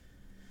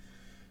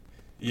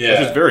 Yeah.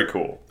 Which is very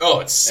cool. Oh,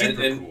 it's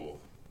super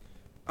cool.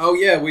 Oh,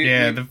 yeah.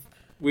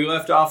 We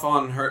left off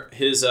on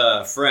his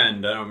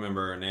friend. I don't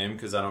remember her name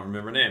because I don't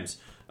remember names.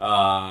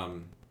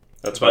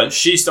 That's fine. But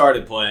she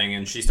started playing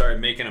and she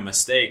started making a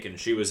mistake and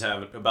she was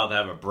about to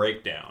have a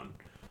breakdown.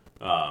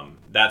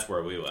 That's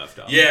where we left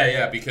off.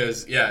 Yeah,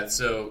 because,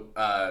 so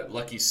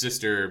Lucky's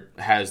sister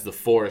has the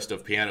forest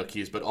of piano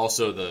keys, but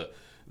also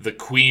the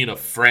Queen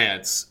of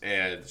France,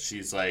 and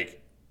she's like,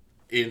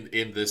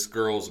 in this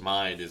girl's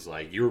mind is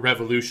like, your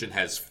revolution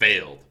has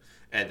failed,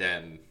 and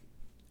then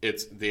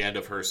it's the end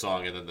of her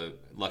song, and then the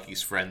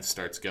Lucky's friend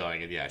starts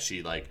going, and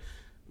she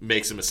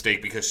makes a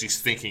mistake because she's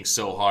thinking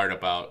so hard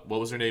about, what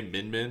was her name,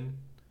 Min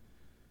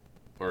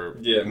or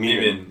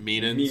Mimin.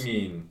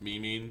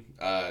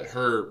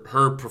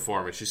 Her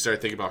performance. She started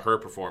thinking about her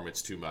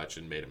performance too much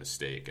and made a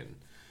mistake, and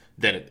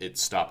then it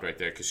stopped right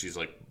there because she's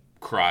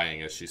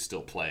crying as she's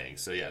still playing.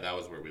 So that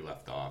was where we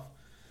left off.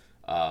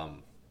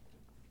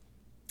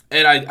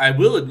 And I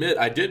will admit,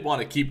 I did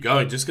want to keep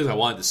going just because I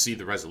wanted to see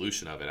the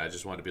resolution of it. I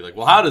just wanted to be like,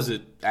 well, how does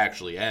it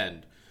actually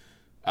end?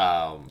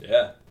 And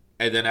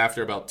then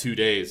after about 2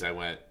 days, I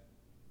went,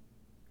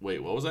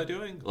 wait, what was I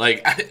doing?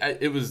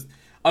 It was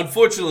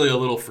unfortunately a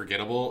little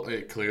forgettable.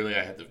 Clearly,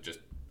 I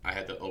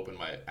had to open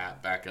my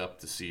app back up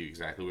to see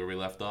exactly where we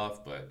left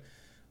off. But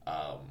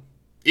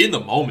in the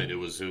moment, it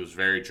was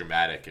very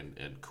dramatic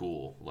and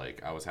cool.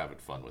 I was having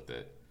fun with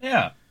it.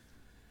 Yeah.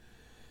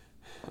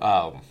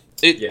 I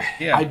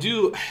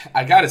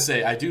gotta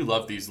say, I do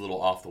love these little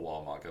off the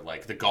wall manga.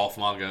 Like the golf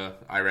manga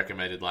I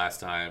recommended last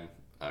time,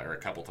 or a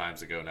couple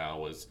times ago now,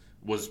 was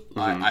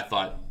I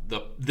thought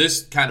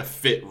this kind of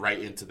fit right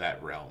into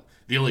that realm.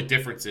 The only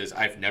difference is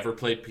I've never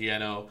played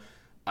piano.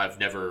 I've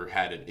never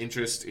had an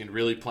interest in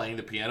really playing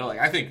the piano.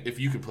 I think if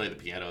you can play the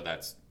piano,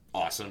 that's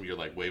awesome. You're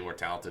way more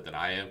talented than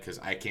I am because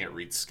I can't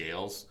read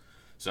scales.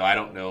 So I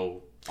don't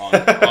know on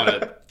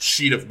a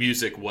sheet of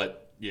music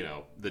what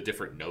the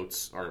different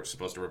notes are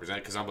supposed to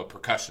represent, because I'm a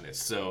percussionist.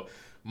 So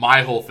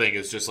my whole thing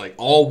is just like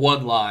all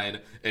one line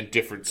and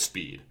different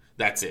speed.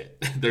 That's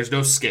it. There's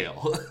no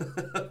scale.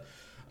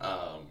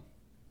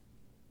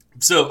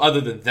 So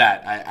other than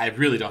that, I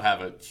really don't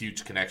have a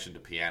huge connection to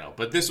piano.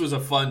 But this was a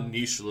fun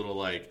niche little,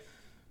 like,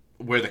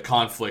 where the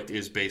conflict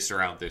is based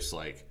around this,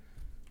 like,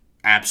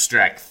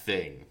 abstract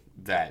thing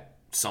that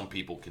some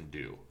people can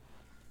do.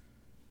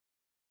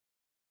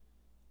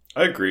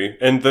 I agree.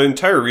 And the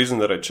entire reason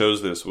that I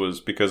chose this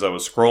was because I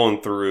was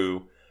scrolling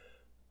through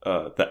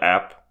the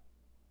app,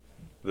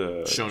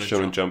 the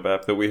Shonen Jump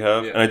app that we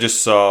have, and I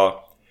just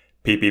saw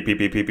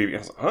PPPPPP. I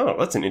was like, oh,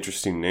 that's an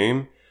interesting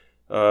name.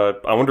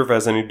 I wonder if it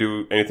has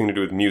anything to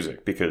do with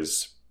music,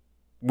 because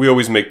we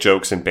always make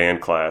jokes in band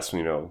class,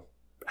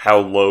 how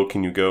low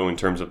can you go in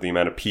terms of the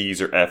amount of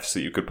P's or F's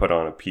that you could put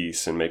on a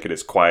piece and make it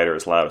as quiet or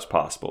as loud as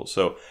possible.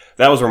 So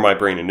that was where my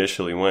brain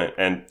initially went.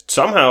 And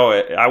somehow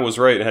I was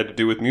right. It had to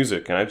do with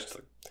music. And I just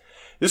thought,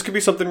 this could be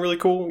something really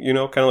cool, kind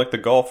of like the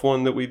golf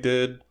one that we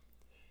did.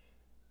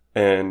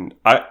 And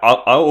I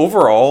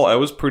overall, I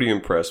was pretty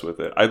impressed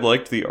with it. I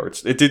liked the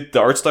arts. The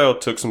art style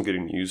took some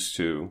getting used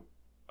to.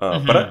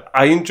 But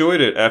I enjoyed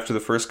it after the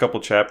first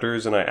couple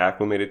chapters, and I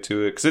acclimated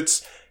to it,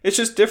 because it's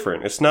just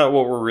different. It's not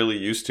what we're really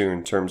used to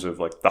in terms of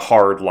like the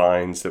hard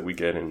lines that we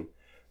get in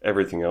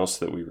everything else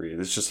that we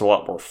read. It's just a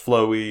lot more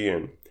flowy,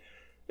 and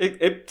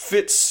it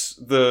fits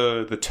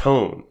the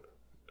tone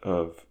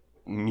of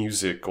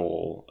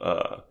musical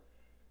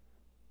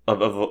of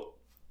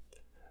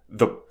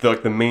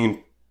the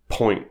main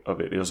point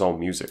of it is all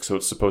music. So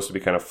it's supposed to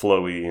be kind of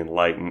flowy and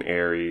light and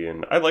airy,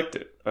 and I liked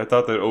it. I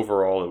thought that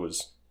overall it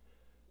was.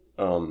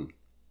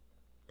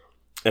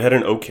 It had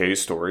an okay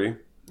story.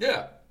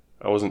 Yeah.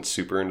 I wasn't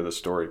super into the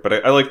story,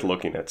 but I liked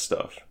looking at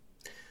stuff.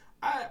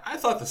 I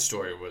thought the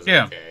story was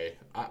okay.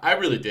 I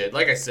really did.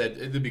 Like I said,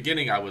 in the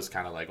beginning, I was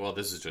kind of like, well,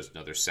 this is just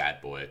another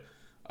sad boy,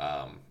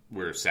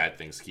 where sad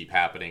things keep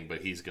happening,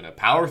 but he's going to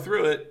power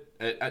through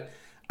it.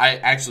 I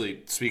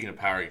actually, speaking of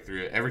powering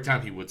through it, every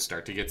time he would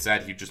start to get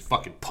sad, he'd just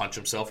fucking punch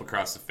himself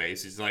across the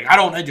face. He's like, I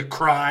don't need to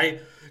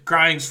cry.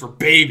 Crying's for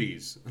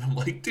babies. And I'm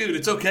like, dude,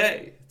 it's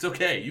okay. It's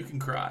okay. You can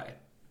cry.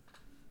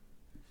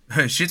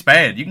 Shit's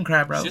bad. You can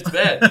cry, bro. Shit's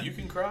bad. You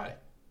can cry.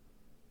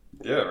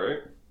 Yeah,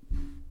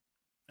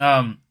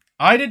 right?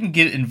 I didn't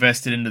get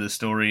invested into the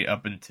story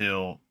up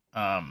until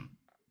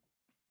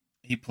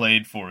he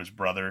played for his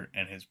brother,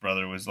 and his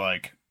brother was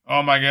like,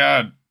 oh my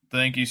god,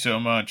 thank you so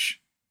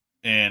much.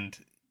 And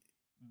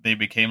they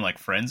became like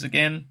friends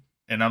again.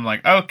 And I'm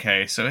like,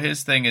 okay, so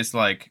his thing is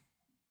like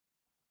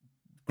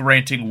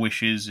granting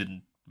wishes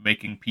and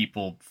making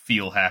people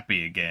feel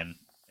happy again.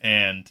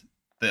 And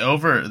the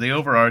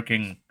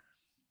overarching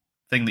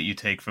thing that you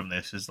take from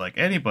this is like,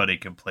 anybody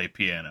can play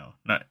piano.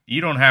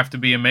 You don't have to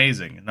be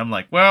amazing. And I'm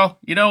like, well,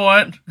 you know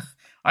what?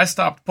 I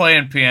stopped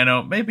playing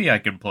piano. Maybe I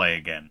can play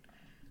again.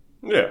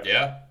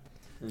 Yeah.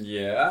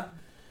 Yeah.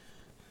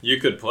 You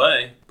could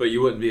play, but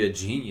you wouldn't be a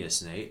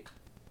genius, Nate.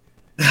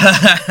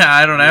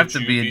 I don't have to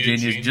be a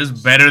genius,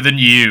 just better than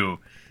you.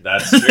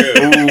 That's true.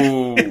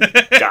 Ooh,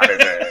 got it,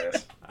 man.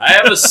 I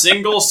have a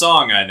single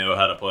song I know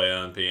how to play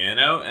on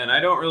piano, and I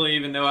don't really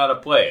even know how to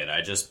play it.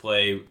 I just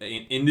play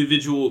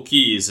individual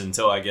keys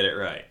until I get it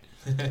right.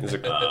 Is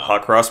it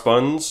hot cross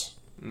buns?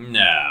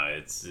 No,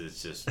 it's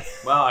just...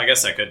 Well, I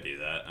guess I could do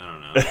that. I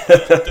don't know.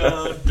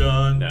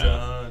 Dun, dun,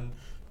 dun,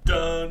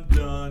 dun,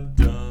 dun,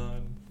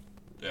 dun.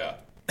 Yeah.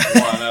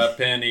 1 a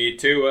penny,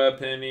 2 a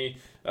penny.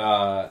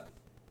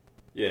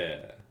 Yeah.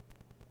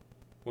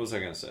 What was I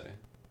going to say?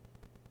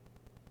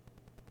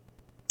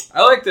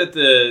 I like that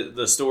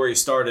the story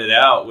started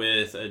out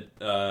with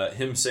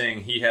him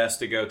saying he has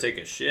to go take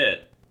a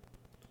shit.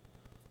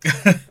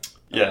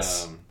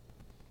 Yes.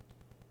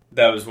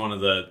 That was one of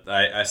the...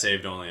 I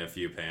saved only a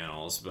few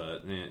panels,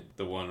 but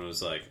the one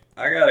was like,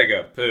 I gotta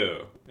go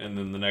poo. And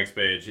then the next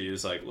page he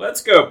was like,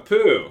 let's go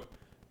poo.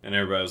 And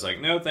everybody was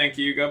like, no, thank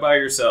you, go by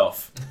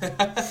yourself.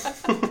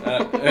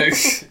 I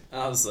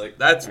was like...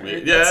 That's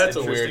weird. Yeah, that's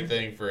a weird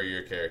thing for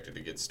your character to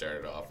get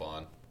started off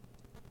on.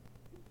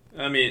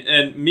 I mean,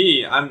 and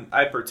me,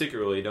 I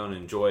particularly don't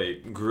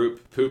enjoy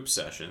group poop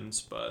sessions,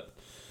 but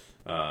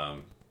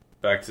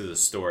back to the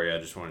story, I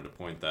just wanted to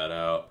point that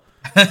out.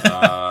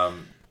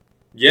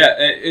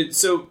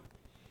 So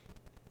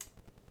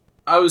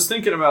I was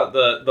thinking about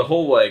the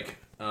whole like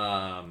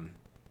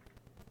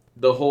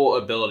the whole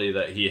ability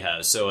that he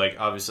has. So like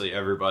obviously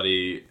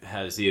everybody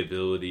has the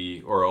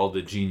ability, or all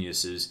the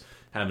geniuses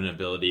have an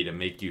ability to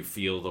make you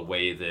feel the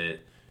way that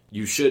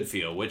you should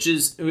feel, which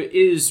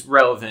is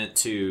relevant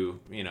to,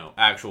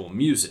 actual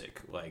music,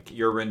 like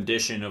your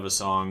rendition of a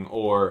song,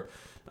 or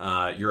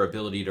your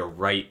ability to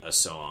write a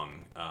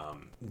song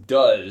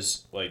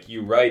does, like,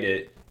 you write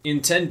it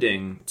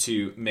intending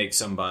to make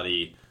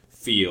somebody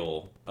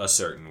feel a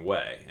certain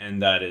way,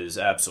 and that is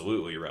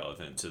absolutely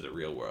relevant to the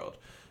real world.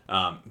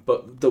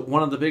 But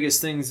one of the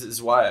biggest things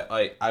is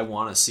why I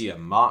want to see a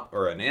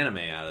or an anime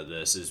out of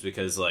this is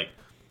because, like,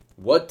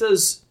 what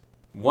does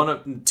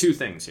two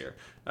things here?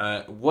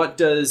 What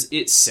does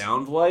it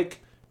sound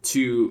like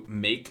to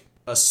make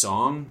a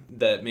song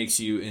that makes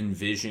you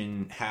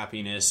envision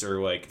happiness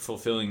or like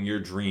fulfilling your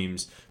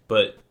dreams,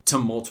 but to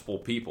multiple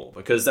people,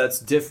 because that's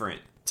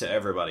different to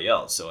everybody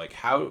else. So like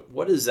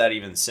what does that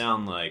even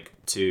sound like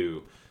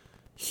to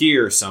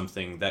hear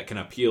something that can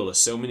appeal to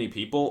so many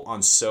people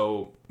on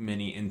so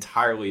many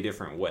entirely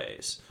different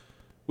ways?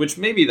 Which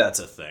maybe that's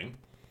a thing.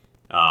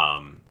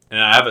 And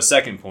I have a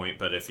second point,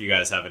 but if you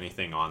guys have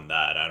anything on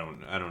that, I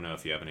don't know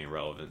if you have any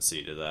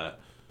relevancy to that.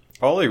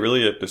 All I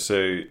really have to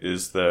say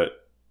is that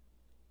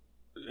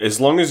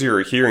as long as you're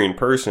a hearing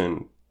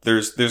person,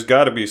 there's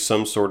got to be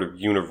some sort of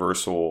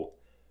universal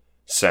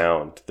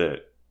sound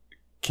that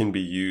can be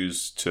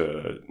used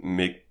to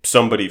make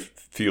somebody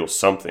feel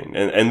something.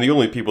 And the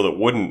only people that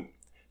wouldn't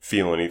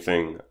feel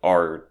anything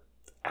are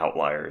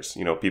outliers.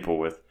 You know, people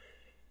with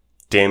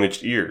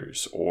damaged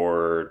ears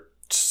or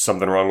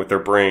something wrong with their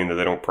brain that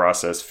they don't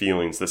process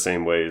feelings the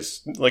same way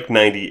as like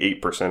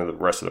 98% of the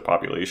rest of the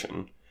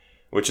population.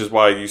 Which is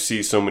why you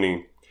see so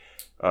many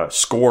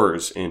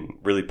scores in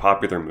really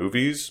popular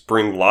movies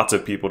bring lots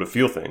of people to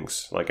feel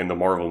things, like in the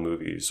Marvel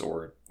movies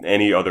or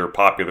any other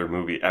popular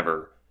movie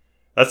ever.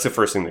 That's the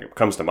first thing that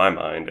comes to my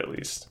mind, at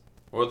least.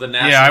 Or the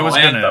national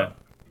anthem.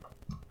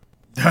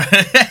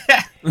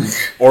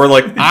 Or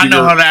like I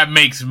know how that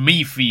makes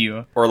me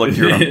feel. Or like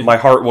My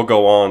Heart Will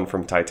Go On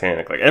from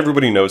Titanic. Like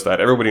everybody knows that.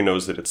 Everybody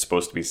knows that it's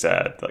supposed to be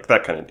sad. Like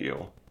that kind of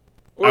deal.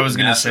 Or I was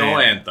going to say national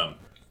anthem.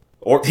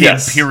 Or the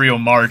Imperial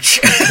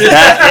March.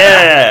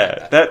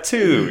 that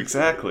too,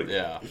 exactly.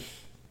 Yeah.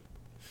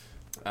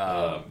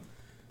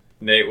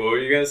 Nate, what were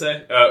you gonna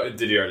say?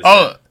 Did you already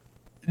say?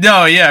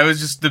 No, yeah, it was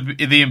just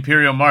the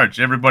Imperial March.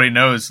 Everybody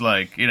knows,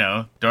 like, you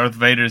know, Darth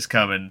Vader's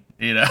coming,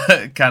 you know,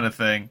 kind of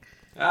thing.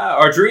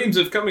 Our dreams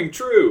of coming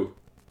true.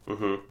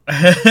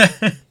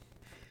 Mm-hmm.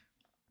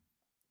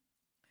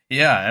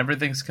 Yeah,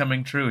 everything's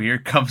coming true. Here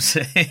comes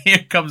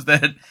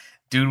that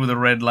dude with a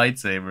red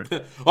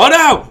lightsaber. Oh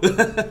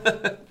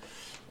no!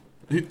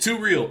 Too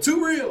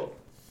real.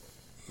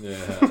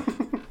 Yeah.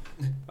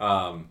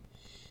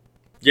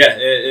 Yeah,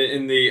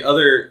 and the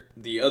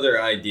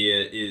other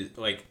idea is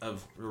like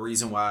of the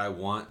reason why I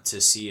want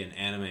to see an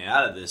anime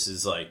out of this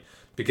is like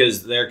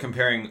because they're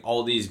comparing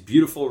all these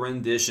beautiful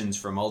renditions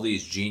from all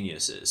these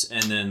geniuses,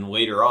 and then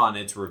later on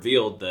it's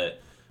revealed that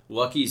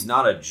Lucky's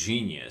not a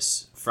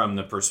genius from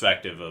the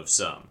perspective of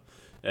some.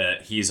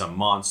 He's a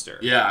monster.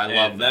 Yeah, I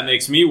love that. That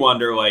makes me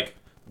wonder, like,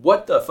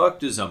 what the fuck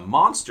does a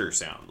monster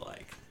sound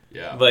like?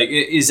 Yeah. Like,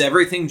 is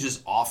everything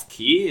just off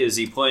key? Is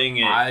he playing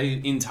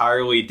it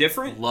entirely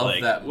different? Love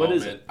like, that what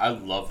moment. is it? I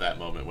love that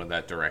moment when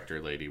that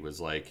director lady was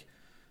like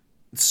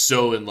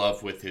so in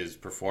love with his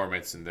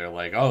performance, and they're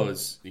like, "Oh,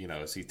 is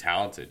he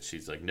talented?"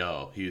 She's like,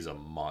 "No, he's a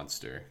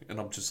monster," and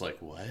I'm just like,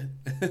 "What?"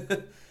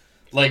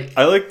 Like,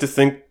 I like to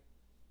think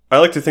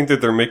that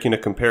they're making a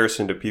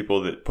comparison to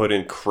people that put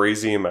in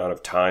crazy amount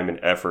of time and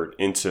effort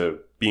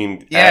into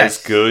being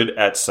as good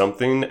at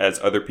something as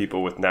other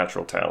people with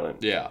natural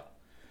talent. Yeah.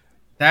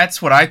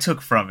 That's what I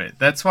took from it.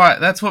 That's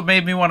what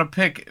made me want to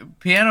pick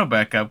piano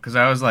back up, because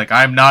I was like,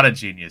 I'm not a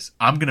genius.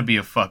 I'm going to be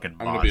a fucking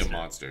monster. I'm going to be a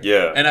monster.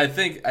 Yeah. And I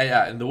think,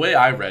 and the way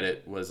I read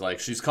it was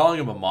like, she's calling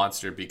him a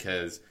monster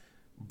because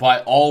by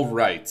all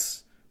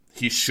rights,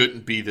 he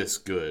shouldn't be this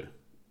good.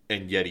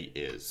 And yet he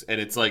is. And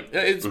it's like,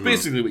 it's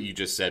basically what you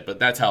just said, but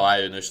that's how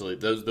I initially,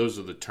 those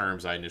are the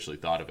terms I initially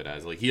thought of it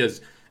as. Like, he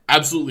has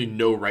absolutely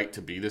no right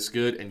to be this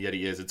good, and yet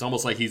he is. It's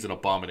almost like he's an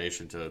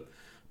abomination to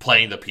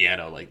playing the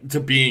piano, like, to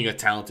being a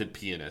talented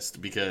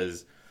pianist,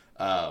 because,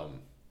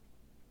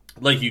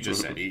 like you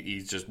just said,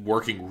 he's just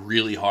working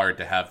really hard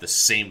to have the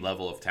same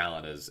level of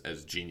talent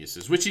as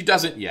geniuses, which he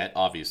doesn't yet,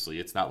 obviously.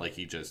 It's not like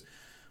he just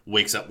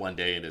wakes up one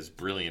day and is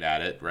brilliant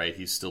at it, right?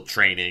 He's still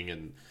training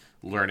and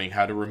learning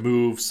how to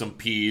remove some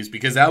P's,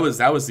 because that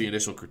was the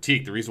initial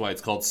critique. The reason why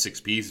it's called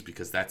 6 P's is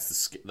because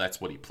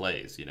that's what he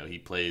plays. You know, he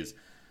plays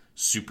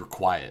super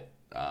quiet,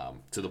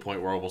 to the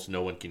point where almost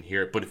no one can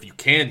hear it. But if you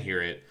can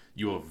hear it,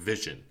 you have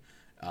vision,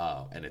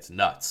 and it's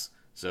nuts.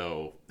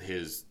 So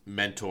his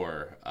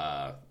mentor,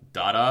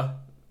 Dada,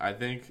 I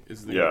think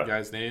is the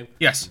guy's name.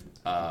 Yes.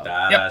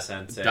 Dada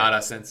Sensei.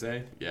 Dada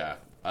Sensei. Yeah.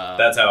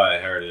 That's how I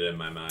heard it in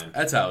my mind.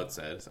 That's how it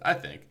says, I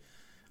think.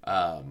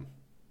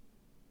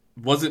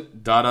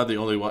 Wasn't Dada the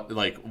only one,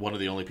 like one of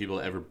the only people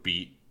to ever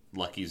beat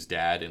Lucky's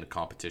dad in a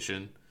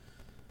competition?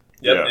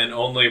 Yep, yeah. And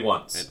only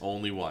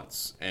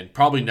once. And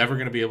probably never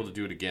going to be able to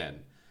do it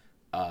again.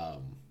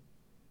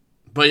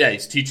 But yeah,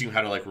 he's teaching him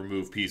how to like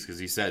remove P's, because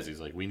he's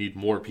like, we need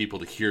more people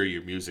to hear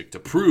your music to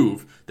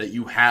prove that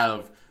you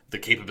have the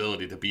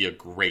capability to be a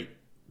great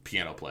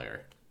piano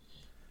player.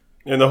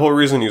 And the whole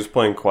reason he was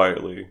playing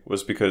quietly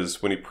was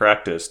because when he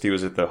practiced, he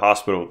was at the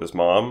hospital with his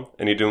mom,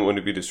 and he didn't want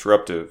to be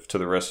disruptive to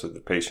the rest of the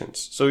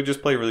patients. So he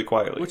just played really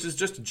quietly. Which is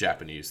just a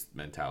Japanese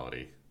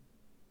mentality.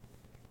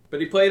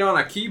 But he played on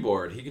a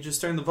keyboard. He could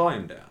just turn the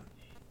volume down.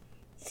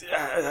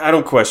 I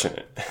don't question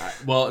it.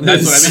 Well,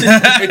 that's what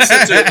I mean.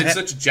 It's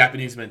such a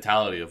Japanese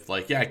mentality of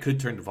like, yeah, I could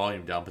turn the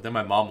volume down, but then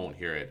my mom won't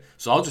hear it.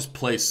 So I'll just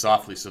play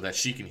softly so that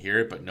she can hear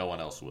it, but no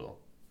one else will.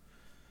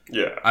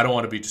 Yeah. I don't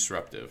want to be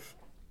disruptive.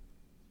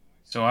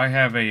 So I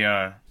have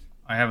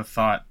have a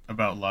thought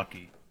about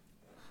Lucky.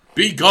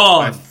 Be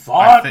gone,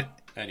 thought.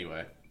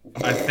 Anyway,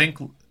 I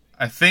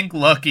think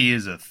Lucky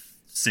is a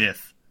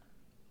Sith.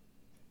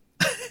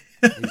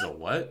 He's a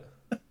what?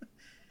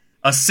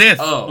 A Sith,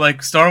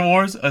 like Star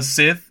Wars. A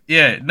Sith.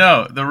 Yeah.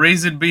 No. The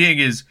reason being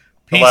is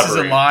peace is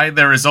a lie.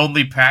 There is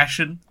only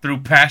passion.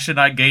 Through passion,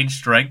 I gain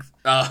strength.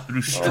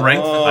 Through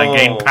strength, I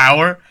gain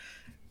power.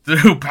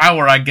 Through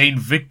power, I gain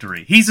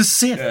victory. He's a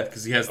Sith. Yeah,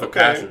 because he has the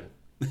passion.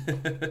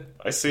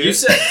 I see. You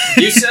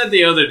said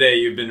the other day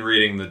you've been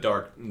reading the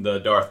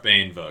Darth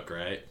Bane book,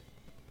 right?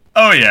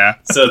 Oh yeah.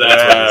 So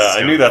that's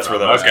where I knew that's where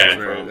that was okay.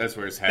 from. That's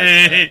where his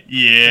head's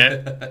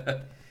Yeah.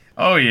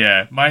 Oh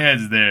yeah, my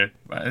head's there.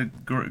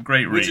 Great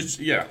read. Which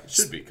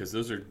should be, because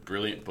those are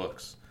brilliant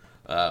books.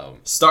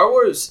 Star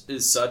Wars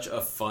is such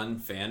a fun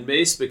fan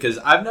base because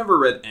I've never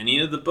read any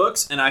of the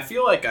books, and I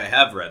feel like I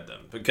have read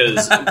them.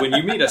 Because when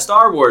you meet a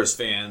Star Wars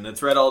fan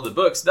that's read all the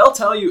books, they'll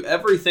tell you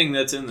everything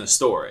that's in the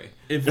story.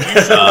 If you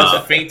show us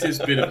the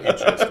faintest bit of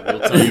interest, we'll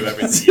tell you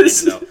everything you need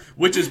to know.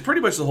 Which is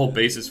pretty much the whole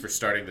basis for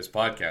starting this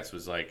podcast,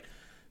 was like,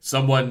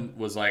 someone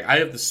was like, I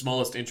have the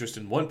smallest interest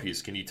in One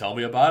Piece. Can you tell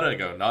me about it? I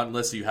go, not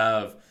unless you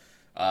have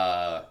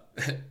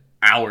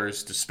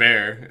hours to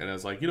spare. And I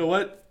was like, you know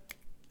what?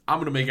 I'm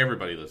going to make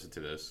everybody listen to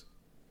this.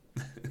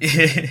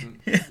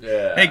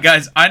 Yeah. Hey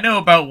guys, I know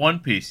about One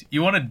Piece.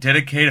 You want to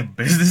dedicate a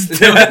business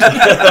to it?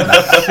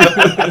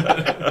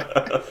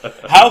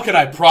 How can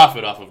I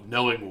profit off of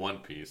knowing One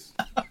Piece?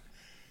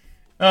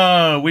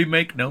 We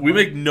make no. We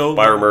make no.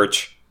 Buy our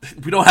merch.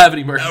 We don't have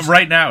any merch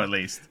right now, at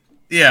least.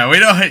 Yeah, we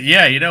don't.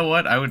 Yeah, you know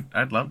what?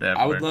 I'd love to have.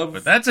 Merch,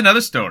 but that's another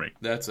story.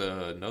 That's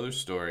another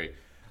story.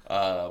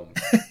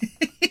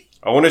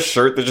 I want a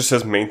shirt that just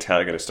says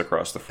 "Maintagonist"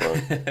 across the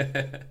front.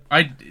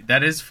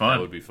 That is fun.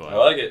 That would be fun. I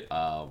like it.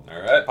 All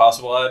right,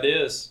 possible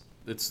ideas.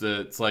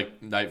 It's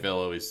like Night Vale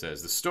always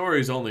says: the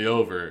story's only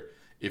over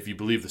if you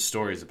believe the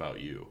story's about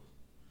you.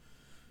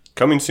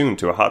 Coming soon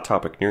to a hot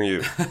topic near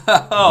you.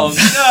 Oh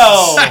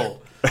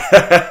no!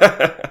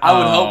 I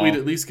would hope we'd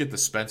at least get the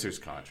Spencer's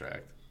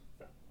contract.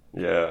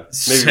 Yeah,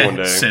 maybe one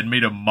day. Send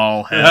me to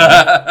Mall Hell,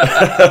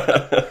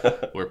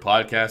 where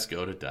podcasts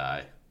go to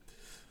die.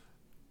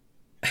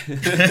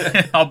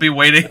 I'll be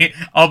waiting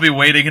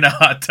in a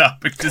hot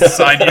topic to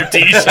sign your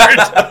T-shirt.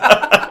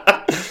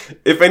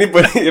 If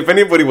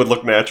anybody would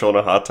look natural in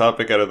a hot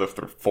topic out of the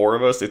four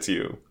of us, it's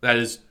you. That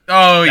is.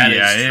 Oh that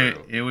yeah, is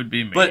true. It would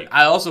be me. But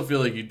I also feel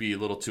like you'd be a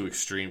little too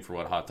extreme for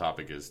what hot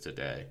topic is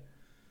today.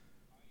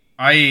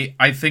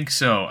 I think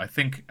so. I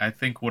think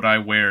what I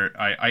wear,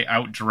 I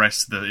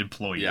outdress the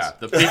employees. Yeah,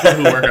 the people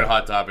who work at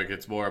Hot Topic,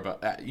 it's more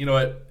about, you know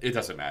what? It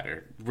doesn't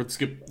matter. We're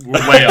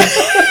way up.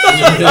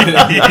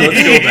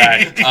 Let's go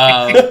back.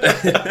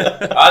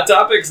 Hot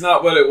Topic's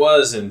not what it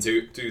was in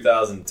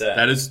 2010.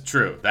 That is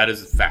true. That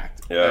is a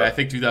fact. Yeah. I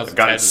think 2010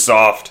 gotten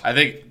soft. I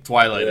think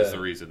Twilight is the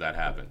reason that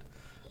happened.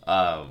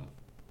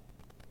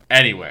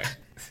 Anyway,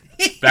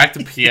 back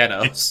to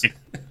pianos.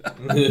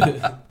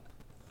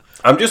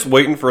 I'm just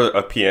waiting for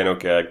a piano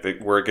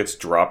gag where it gets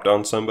dropped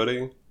on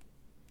somebody.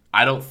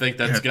 I don't think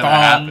that's going to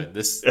happen.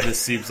 This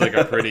seems like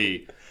a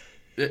pretty...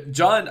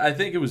 John, I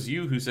think it was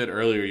you who said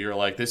earlier, you're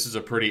like, this is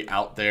a pretty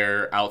out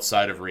there,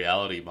 outside of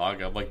reality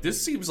manga. I'm like,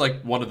 this seems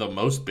like one of the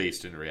most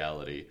based in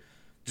reality.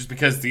 Just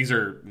because these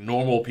are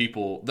normal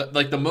people.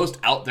 Like, the most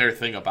out there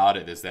thing about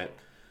it is that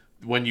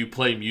when you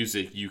play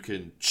music, you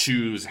can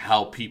choose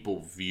how people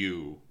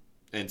view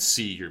and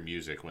see your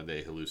music when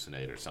they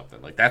hallucinate or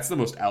something. Like, that's the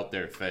most out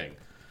there thing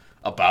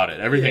about it.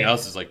 Everything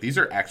else is like, these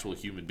are actual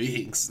human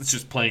beings. It's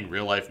just playing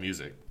real life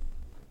music.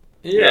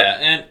 Yeah,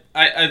 and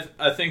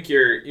I think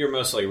you're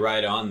mostly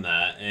right on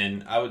that.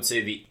 And I would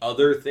say the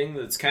other thing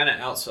that's kind of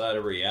outside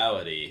of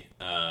reality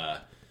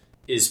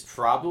is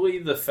probably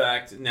the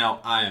fact.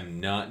 Now, I am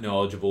not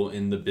knowledgeable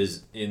in the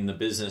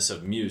business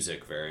of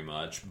music very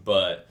much,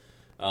 but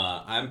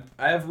I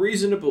have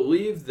reason to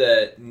believe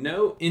that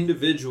no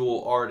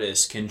individual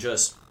artist can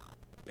just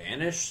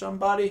banish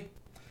somebody.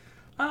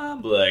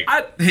 Like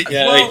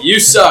you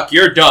suck,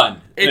 you're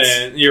done.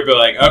 And you're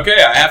like,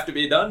 okay, I have to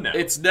be done now.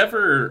 It's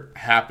never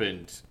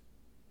happened,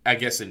 I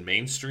guess, in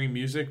mainstream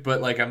music, but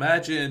like,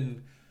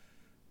 imagine,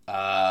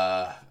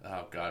 oh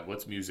god,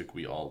 what's music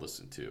we all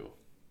listen to?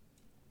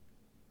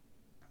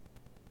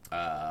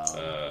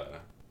 I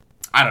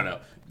don't know,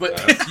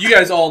 but you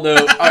guys all know.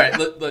 All right,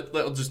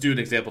 let's just do an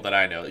example that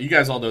I know. You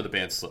guys all know the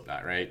band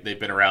Slipknot, right? They've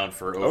been around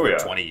for over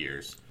 20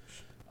 years.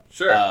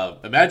 Sure.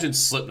 Imagine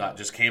Slipknot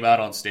just came out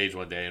on stage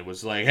one day and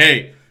was like,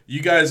 hey,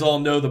 you guys all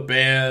know the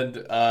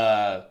band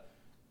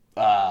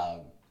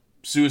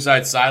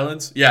Suicide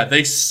Silence? Yeah,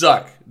 they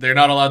suck. They're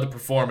not allowed to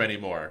perform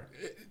anymore.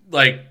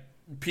 Like,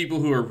 people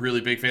who are really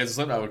big fans of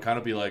Slipknot would kind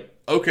of be like,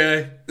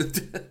 okay.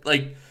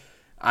 Like,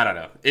 I don't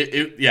know.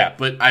 Yeah,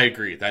 but I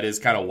agree. That is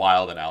kind of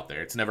wild and out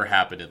there. It's never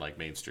happened in, like,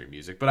 mainstream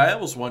music. But I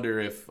almost wonder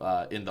if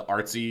in the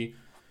artsy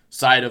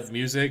side of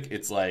music,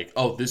 it's like,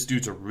 oh, this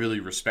dude's a really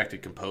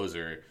respected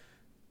composer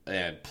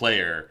and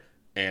player,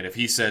 and if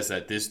he says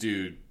that this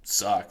dude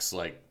sucks,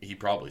 like, he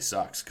probably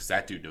sucks, because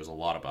that dude knows a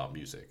lot about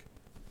music.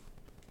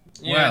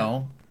 Yeah.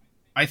 Well,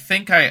 I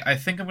think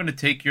I'm going to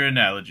take your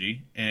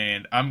analogy,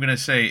 and I'm going to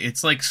say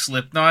it's like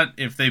Slipknot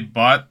if they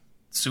bought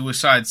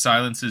Suicide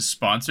Silence's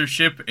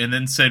sponsorship and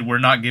then said, we're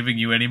not giving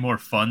you any more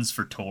funds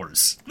for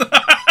tours.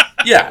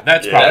 Yeah,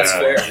 that's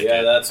fair.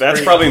 Yeah,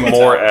 that's probably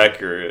more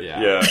accurate.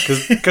 Yeah,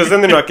 because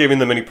then they're not giving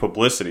them any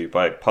publicity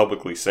by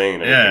publicly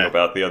saying anything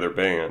about the other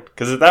band.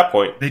 Because at that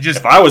point, they just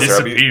if I was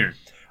disappear. there,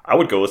 I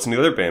would go listen to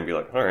the other band and be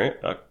like, all right,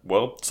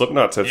 well,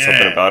 Slipknot said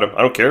something about him.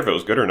 I don't care if it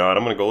was good or not.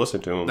 I'm going to go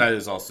listen to him. That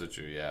is also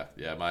true, yeah.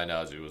 Yeah, my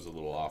analogy was a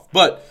little off.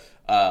 But,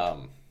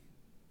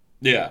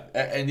 yeah.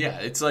 And yeah,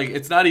 it's like,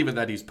 it's not even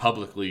that he's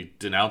publicly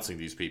denouncing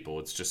these people.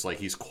 It's just like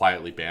he's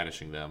quietly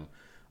banishing them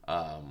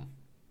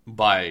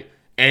by,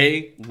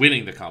 A,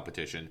 winning the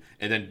competition,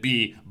 and then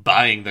B,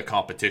 buying the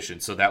competition.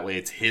 So that way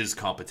it's his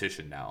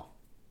competition now.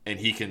 And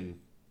he can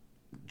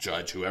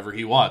judge whoever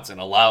he wants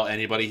and allow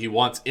anybody he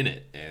wants in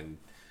it. And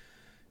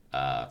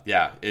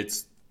yeah,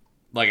 it's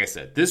like I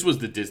said, this was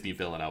the Disney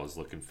villain I was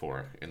looking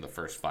for in the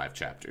first 5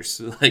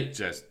 chapters. Like,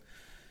 just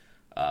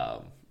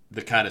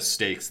the kind of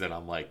stakes that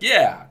I'm like,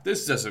 yeah,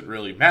 this doesn't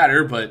really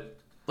matter, but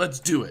let's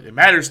do it. It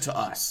matters to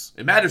us.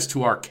 It matters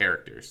to our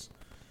characters.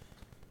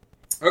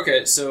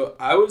 Okay, so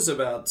I was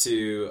about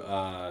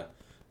to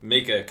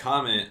make a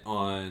comment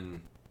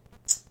on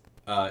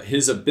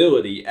his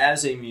ability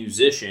as a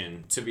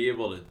musician to be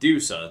able to do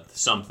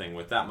something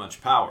with that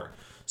much power.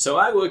 So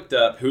I looked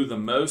up who the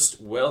most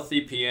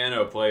wealthy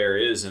piano player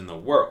is in the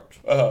world.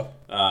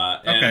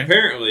 And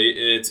apparently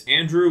it's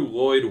Andrew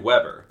Lloyd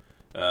Webber.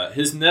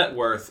 His net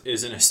worth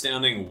is an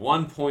astounding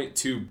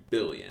 $1.2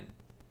 billion.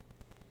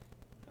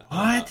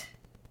 What?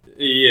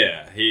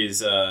 Yeah,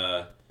 he's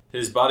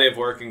his body of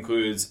work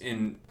includes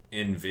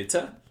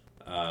Invita,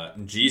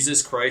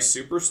 Jesus Christ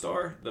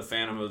Superstar, The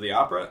Phantom of the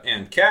Opera,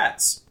 and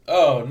Cats.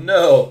 Oh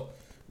no,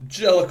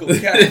 Jellicle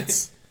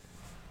Cats.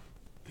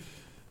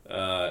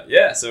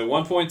 Yeah, so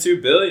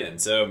 1.2 billion.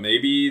 So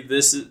maybe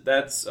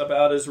that's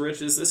about as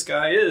rich as this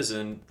guy is,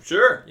 and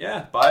sure,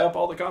 yeah, buy up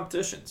all the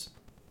competitions.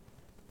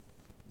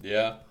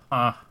 Yeah.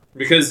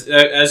 Because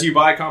as you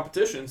buy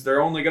competitions,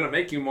 they're only going to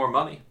make you more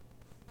money.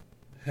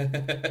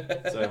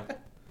 So,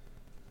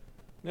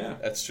 yeah,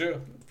 that's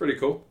true. It's pretty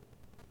cool.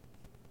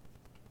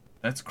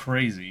 That's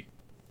crazy.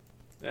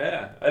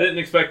 Yeah, I didn't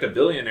expect a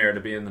billionaire to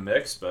be in the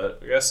mix,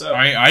 but I guess so.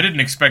 I didn't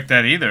expect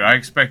that either. I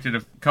expected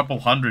a couple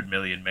 $100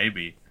 million,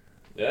 maybe.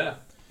 Yeah.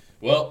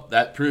 Well,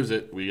 that proves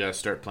it. We gotta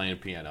start playing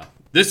piano.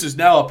 This is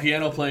now a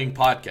piano-playing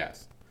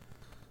podcast.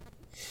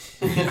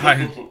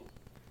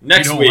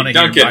 Next week,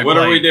 Duncan, what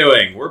are we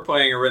doing? We're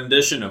playing a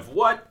rendition of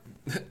what?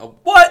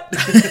 What?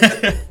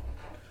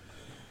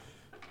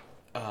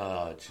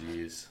 Oh,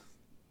 jeez.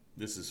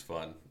 This is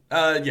fun.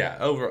 Yeah,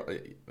 overall,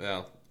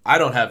 well, I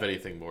don't have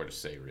anything more to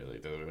say, really.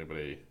 Does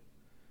anybody...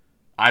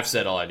 I've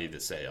said all I need to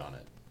say on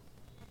it.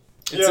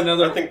 It's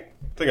another... I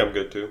think I'm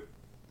good, too.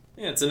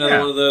 Yeah, it's another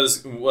one of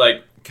those,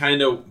 like,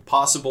 kind of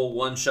possible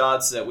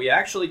one-shots that we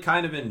actually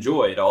kind of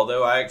enjoyed,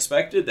 although I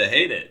expected to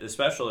hate it,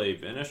 especially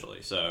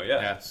initially. So,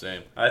 yeah. Yeah,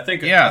 same. I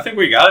think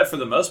we got it for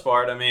the most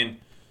part. I mean,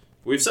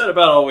 we've said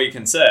about all we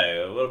can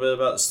say. A little bit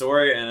about the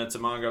story, and it's a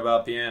manga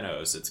about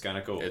pianos. It's kind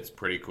of cool. It's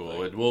pretty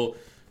cool. It will...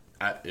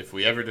 If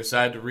we ever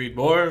decide to read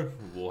more,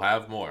 we'll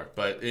have more.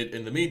 But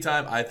in the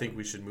meantime, I think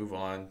we should move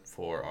on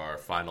for our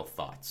final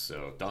thoughts.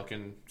 So,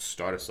 Duncan,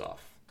 start us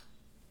off.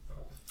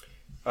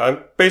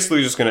 I'm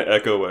basically just going to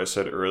echo what I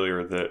said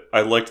earlier, that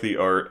I liked the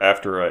art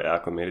after I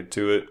acclimated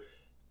to it,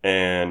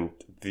 and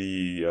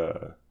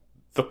the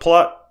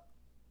plot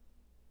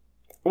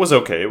was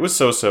okay. It was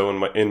so-so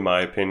in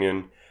my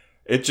opinion.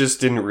 It just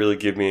didn't really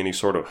give me any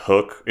sort of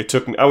hook.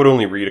 I would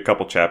only read a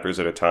couple chapters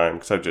at a time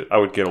because I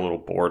would get a little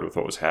bored with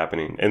what was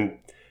happening. And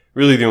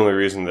really, the only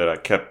reason that I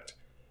kept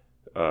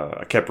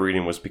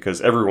reading was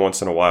because every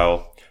once in a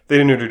while they'd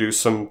introduce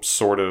some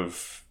sort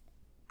of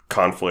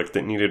conflict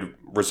that needed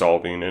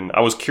resolving, and I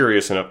was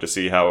curious enough to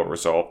see how it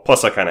resolved.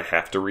 Plus, I kind of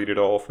have to read it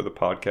all for the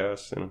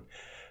podcast, and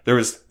there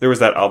was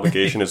that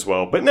obligation as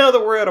well. But now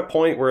that we're at a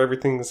point where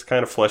everything's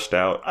kind of fleshed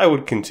out, I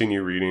would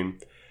continue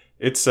reading.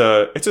 It's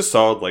a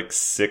solid like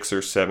 6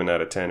 or 7 out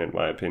of 10 in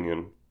my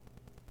opinion.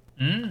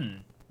 Ooh,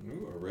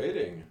 a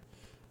rating.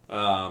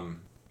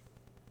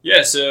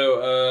 Yeah,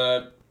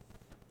 so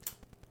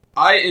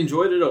I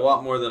enjoyed it a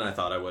lot more than I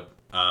thought I would.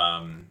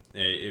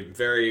 A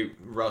very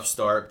rough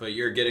start, but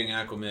you're getting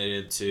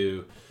acclimated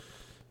to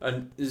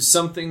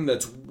something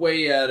that's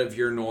way out of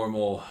your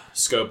normal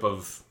scope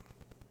of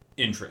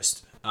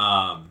interest.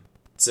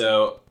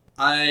 So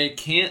I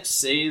can't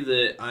say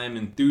that I'm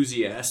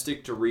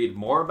enthusiastic to read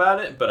more about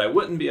it, but I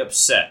wouldn't be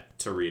upset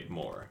to read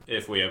more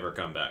if we ever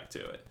come back to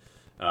it.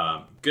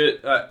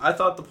 Good. I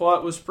thought the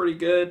plot was pretty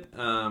good.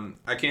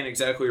 I can't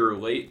exactly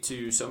relate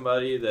to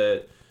somebody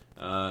that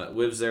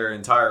lives their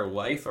entire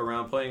life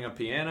around playing a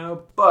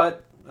piano,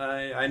 but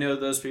I know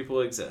those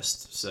people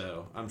exist,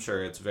 so I'm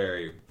sure it's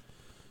very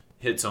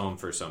hits home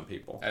for some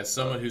people. As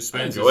someone who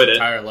spends his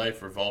entire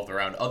life revolved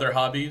around other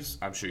hobbies,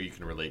 I'm sure you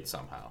can relate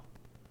somehow.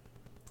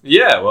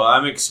 Yeah, well,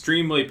 I'm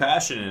extremely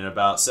passionate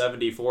about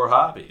 74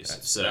 hobbies.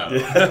 So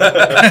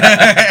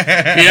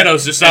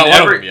piano's just not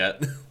one of them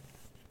yet.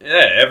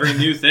 Yeah, every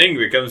new thing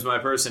becomes my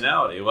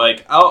personality.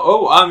 Like,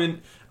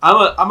 I'm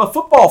a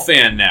football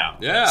fan now.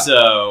 Yeah.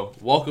 So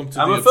welcome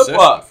to I'm the a obsession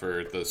football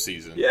for the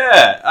season.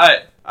 Yeah,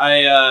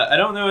 I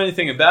don't know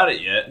anything about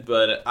it yet,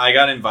 but I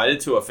got invited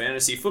to a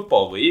fantasy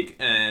football league,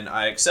 and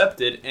I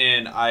accepted,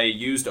 and I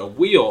used a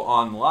wheel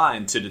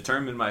online to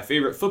determine my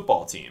favorite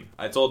football team.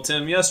 I told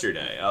Tim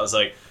yesterday, I was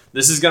like,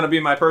 this is going to be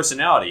my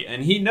personality,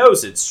 and he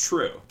knows it's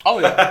true. Oh,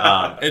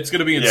 yeah. It's going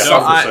to be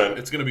insufferable.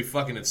 It's going to be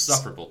fucking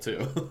insufferable,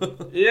 too.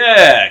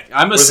 Yeah,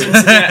 I'm a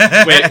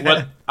Cincinnati... Wait,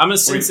 what? I'm a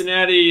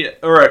Cincinnati...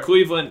 Or a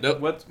Cleveland...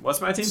 Nope.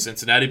 What's my team?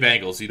 Cincinnati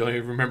Bengals. You don't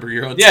even remember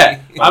your own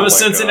team? I'm a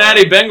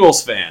Cincinnati God.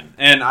 Bengals fan,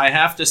 and I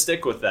have to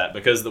stick with that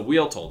because the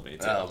wheel told me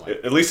to.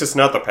 At least it's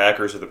not the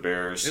Packers or the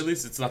Bears. At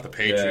least it's not the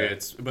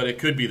Patriots, but it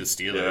could be the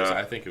Steelers. Yeah.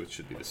 I think it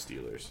should be the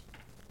Steelers.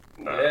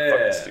 Nah, fuck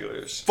the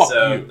Steelers. Fuck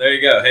so, you. There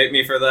you go. Hate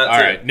me for that, All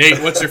right,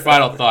 Nate, what's your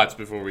final thoughts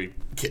before we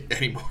get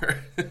any more?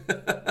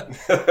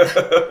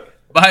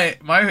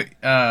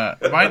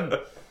 Mine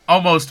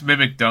almost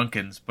mimicked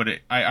Duncan's, but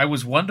I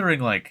was wondering,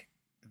 like,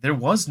 there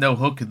was no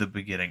hook in the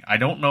beginning. I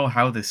don't know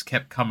how this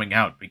kept coming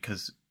out,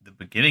 because the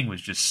beginning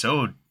was just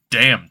so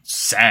damn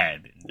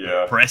sad and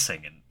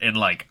depressing, and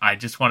like, I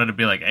just wanted to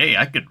be like, hey,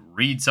 I could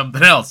read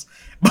something else.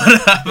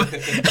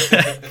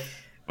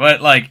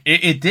 But, like,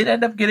 it did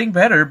end up getting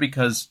better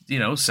because, you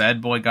know,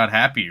 Sad Boy got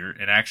happier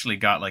and actually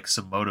got, like,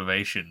 some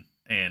motivation.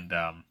 And,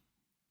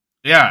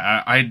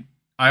 I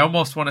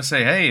almost want to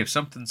say, hey, if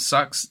something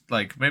sucks,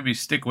 like, maybe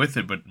stick with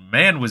it. But,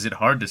 man, was it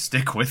hard to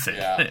stick with it.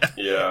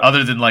 Yeah.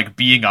 Other than, like,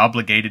 being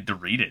obligated to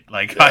read it.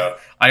 Like,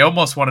 I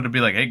almost wanted to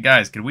be like, hey,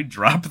 guys, can we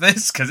drop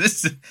this?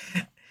 Because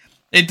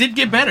it did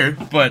get better,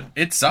 but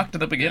it sucked at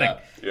the beginning.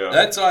 Yeah.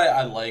 That's why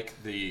I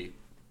like the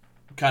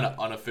kind of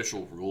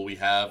unofficial rule we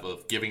have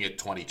of giving it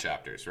 20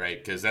 chapters, right?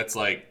 Because that's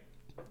like,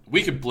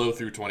 we could blow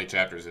through 20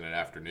 chapters in an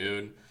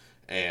afternoon,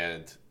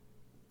 and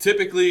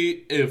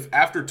typically if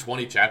after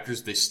 20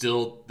 chapters they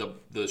still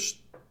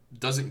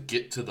doesn't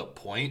get to the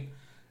point,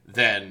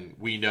 then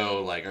we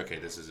know, like, okay,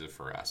 this is it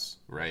for us,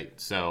 right?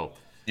 So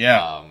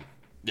my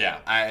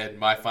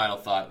final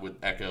thought would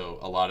echo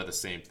a lot of the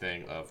same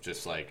thing of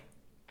just like,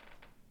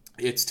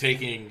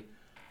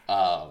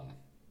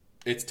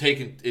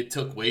 it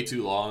took way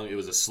too long. It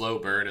was a slow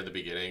burn in the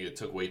beginning. It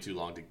took way too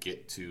long to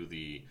get to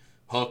the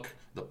hook,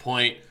 the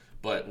point.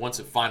 But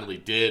once it finally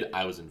did,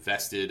 I was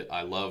invested.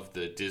 I love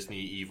the Disney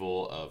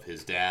evil of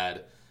his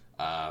dad,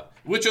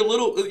 which a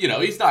little, you know,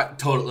 he's not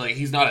totally, like,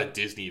 he's not a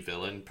Disney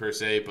villain per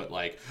se, but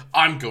like,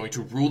 I'm going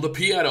to rule the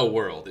piano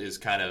world is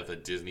kind of a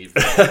Disney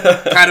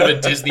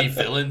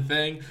villain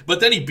thing.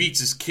 But then he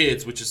beats his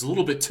kids, which is a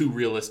little bit too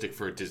realistic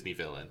for a Disney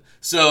villain.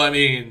 So, I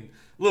mean,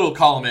 little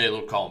column A,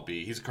 little column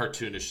B. He's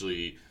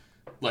cartoonishly,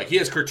 like, he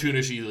has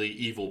cartoonishly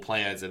evil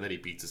plans, and then he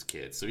beats his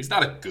kids. So he's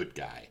not a good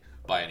guy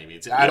by any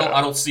means. I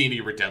don't see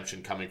any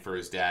redemption coming for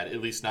his dad,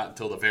 at least not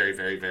until the very,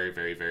 very, very,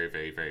 very, very,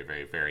 very, very,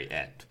 very, very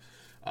end,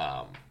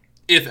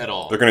 if at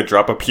all. They're gonna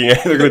drop a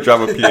piano. They're gonna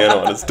drop a piano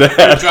on his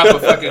dad. Drop a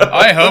fucking.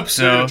 I hope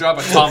so. They're gonna drop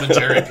a Tom and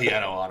Jerry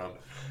piano on him.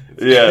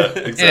 Yeah,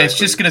 exactly. Yeah, it's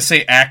just gonna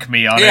say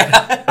Acme on it.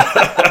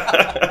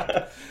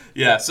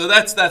 Yeah, so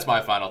that's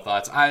my final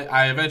thoughts.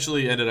 I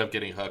eventually ended up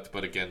getting hooked,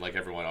 but again, like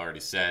everyone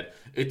already said,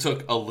 it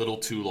took a little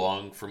too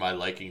long for my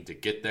liking to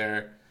get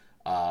there.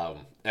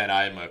 And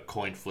I'm a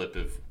coin flip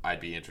if I'd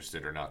be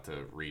interested or not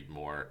to read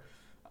more.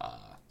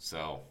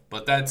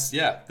 But that's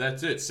it.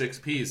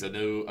 6Ps,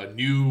 a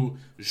new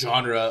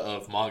genre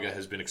of manga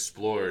has been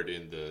explored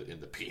in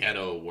the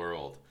piano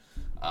world.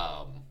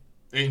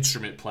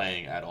 Instrument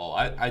playing at all.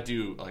 I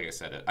do, like I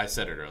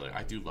said it earlier,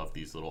 I do love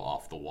these little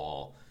off the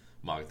wall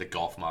manga, the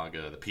golf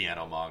manga, the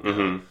piano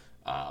manga.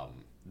 Mm-hmm.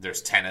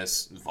 There's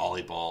tennis,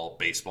 volleyball,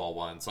 baseball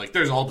ones. Like,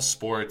 there's all the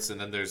sports, and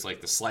then there's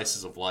like the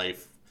slices of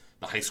life,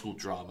 the high school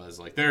dramas.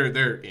 Like,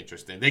 they're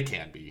interesting. They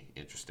can be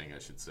interesting, I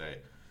should say.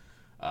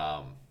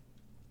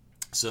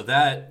 So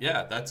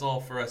that's all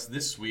for us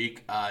this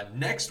week.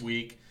 Next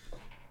week,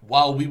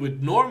 while we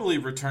would normally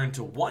return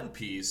to One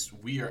Piece,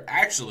 we are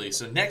actually,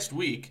 so next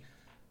week,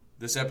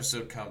 this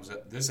episode comes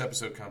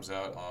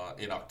out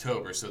in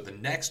October. So the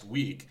next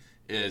week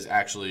is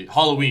actually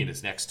Halloween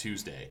is next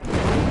Tuesday.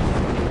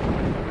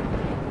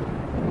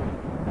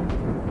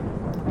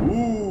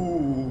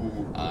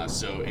 Ooh.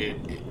 So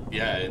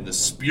in the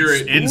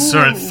spirit.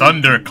 Insert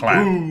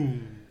thunderclap.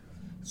 Boom.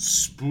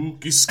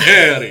 Spooky,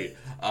 scary.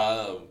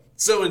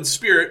 So in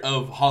spirit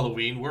of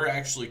Halloween, we're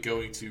actually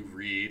going to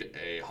read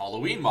a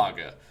Halloween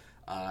manga.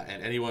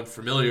 And anyone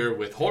familiar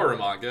with horror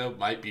manga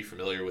might be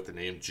familiar with the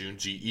name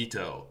Junji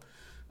Ito,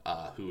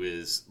 who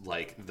is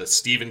like the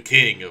Stephen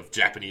King of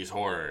Japanese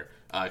horror.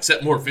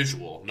 Except more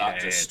visual, not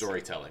just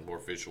storytelling, more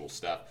visual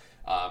stuff.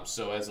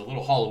 So as a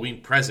little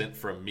Halloween present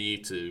from me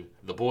to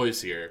the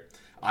boys here,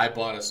 I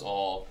bought us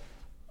all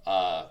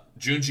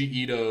Junji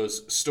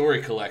Ito's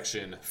story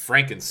collection,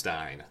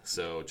 Frankenstein.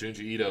 So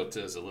Junji Ito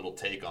does a little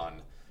take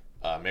on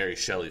Mary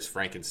Shelley's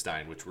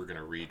Frankenstein, which we're going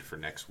to read for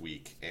next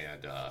week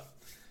and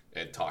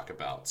talk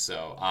about.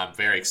 So I'm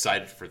very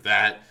excited for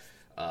that.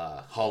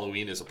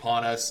 Halloween is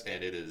upon us,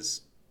 and it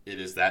is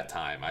that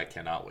time. I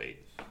cannot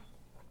wait.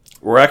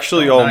 We're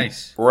actually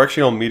nice. We're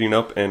actually all meeting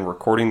up and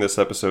recording this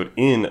episode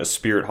in a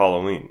spirit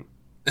Halloween.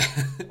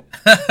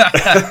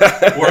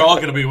 We're all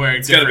going to be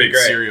wearing different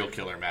serial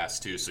killer masks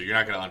too, so you're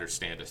not going to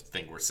understand a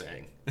thing we're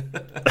saying.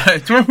 I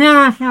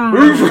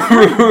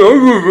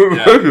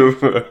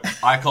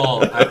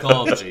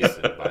call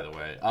Jason, by the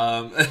way.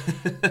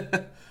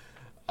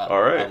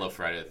 All right. I love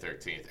Friday the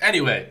 13th.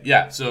 Anyway,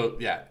 yeah. So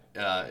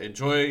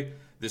enjoy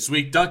this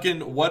week,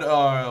 Duncan.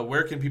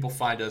 Where can people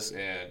find us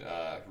and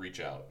reach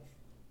out?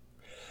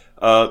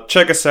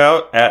 Check us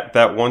out at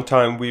That One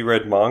Time We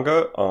Read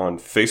Manga on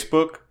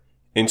Facebook,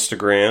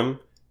 Instagram,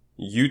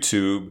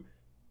 YouTube,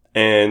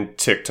 and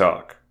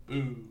TikTok.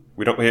 Ooh.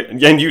 We don't and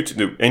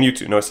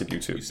YouTube. No, I said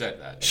YouTube. You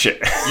said that. Shit.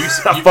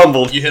 I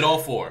fumbled. You hit all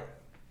four.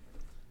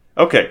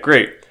 Okay,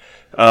 great.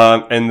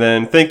 And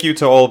then thank you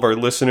to all of our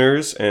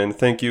listeners, and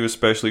thank you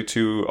especially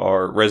to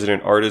our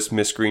resident artist,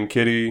 Miss Green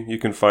Kitty. You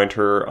can find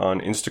her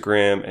on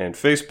Instagram and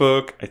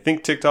Facebook. I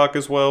think TikTok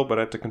as well, but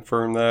I have to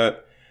confirm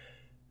that.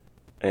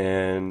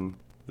 And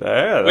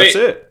that's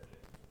it.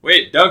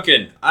 Wait,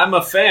 Duncan, I'm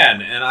a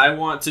fan, and I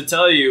want to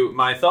tell you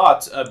my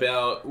thoughts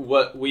about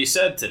what we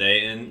said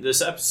today in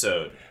this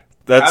episode.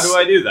 How do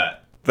I do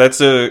that? That's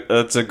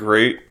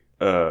great,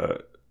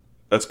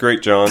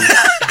 John.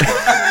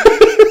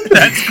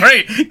 That's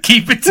great.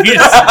 Keep it to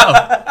yourself.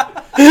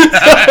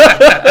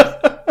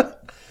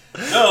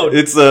 No,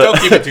 don't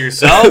keep it to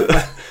yourself.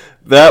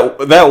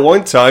 That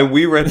one time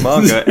we read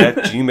manga at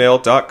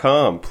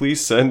gmail.com.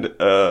 Please send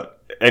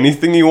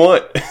anything you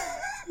want.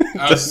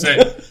 I was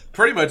saying,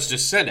 pretty much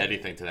just send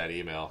anything to that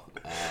email.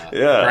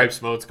 Gripes,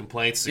 modes,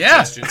 complaints,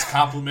 suggestions,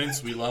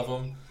 compliments. We love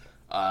them.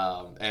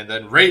 And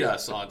then rate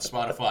us on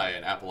Spotify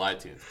and Apple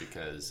iTunes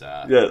because,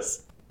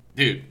 yes.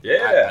 Dude,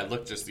 I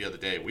looked just the other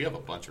day. We have a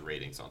bunch of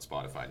ratings on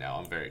Spotify now.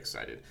 I'm very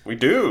excited. We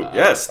do.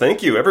 Yes.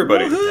 Thank you,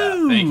 everybody.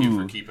 Yeah, thank you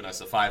for keeping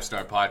us a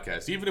 5-star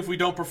podcast. Even if we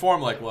don't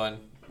perform like one,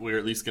 we're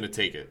at least going to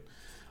take it.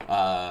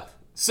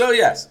 So,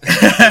 yes.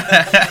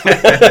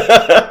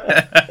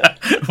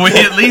 We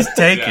at least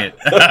take it.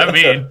 I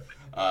mean.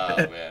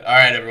 Man. All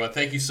right, everyone.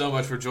 Thank you so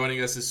much for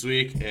joining us this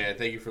week. And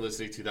thank you for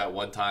listening to That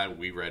One Time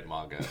We Read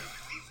Manga.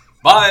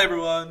 Bye,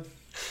 everyone.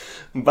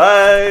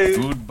 Bye.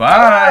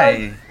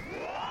 Goodbye.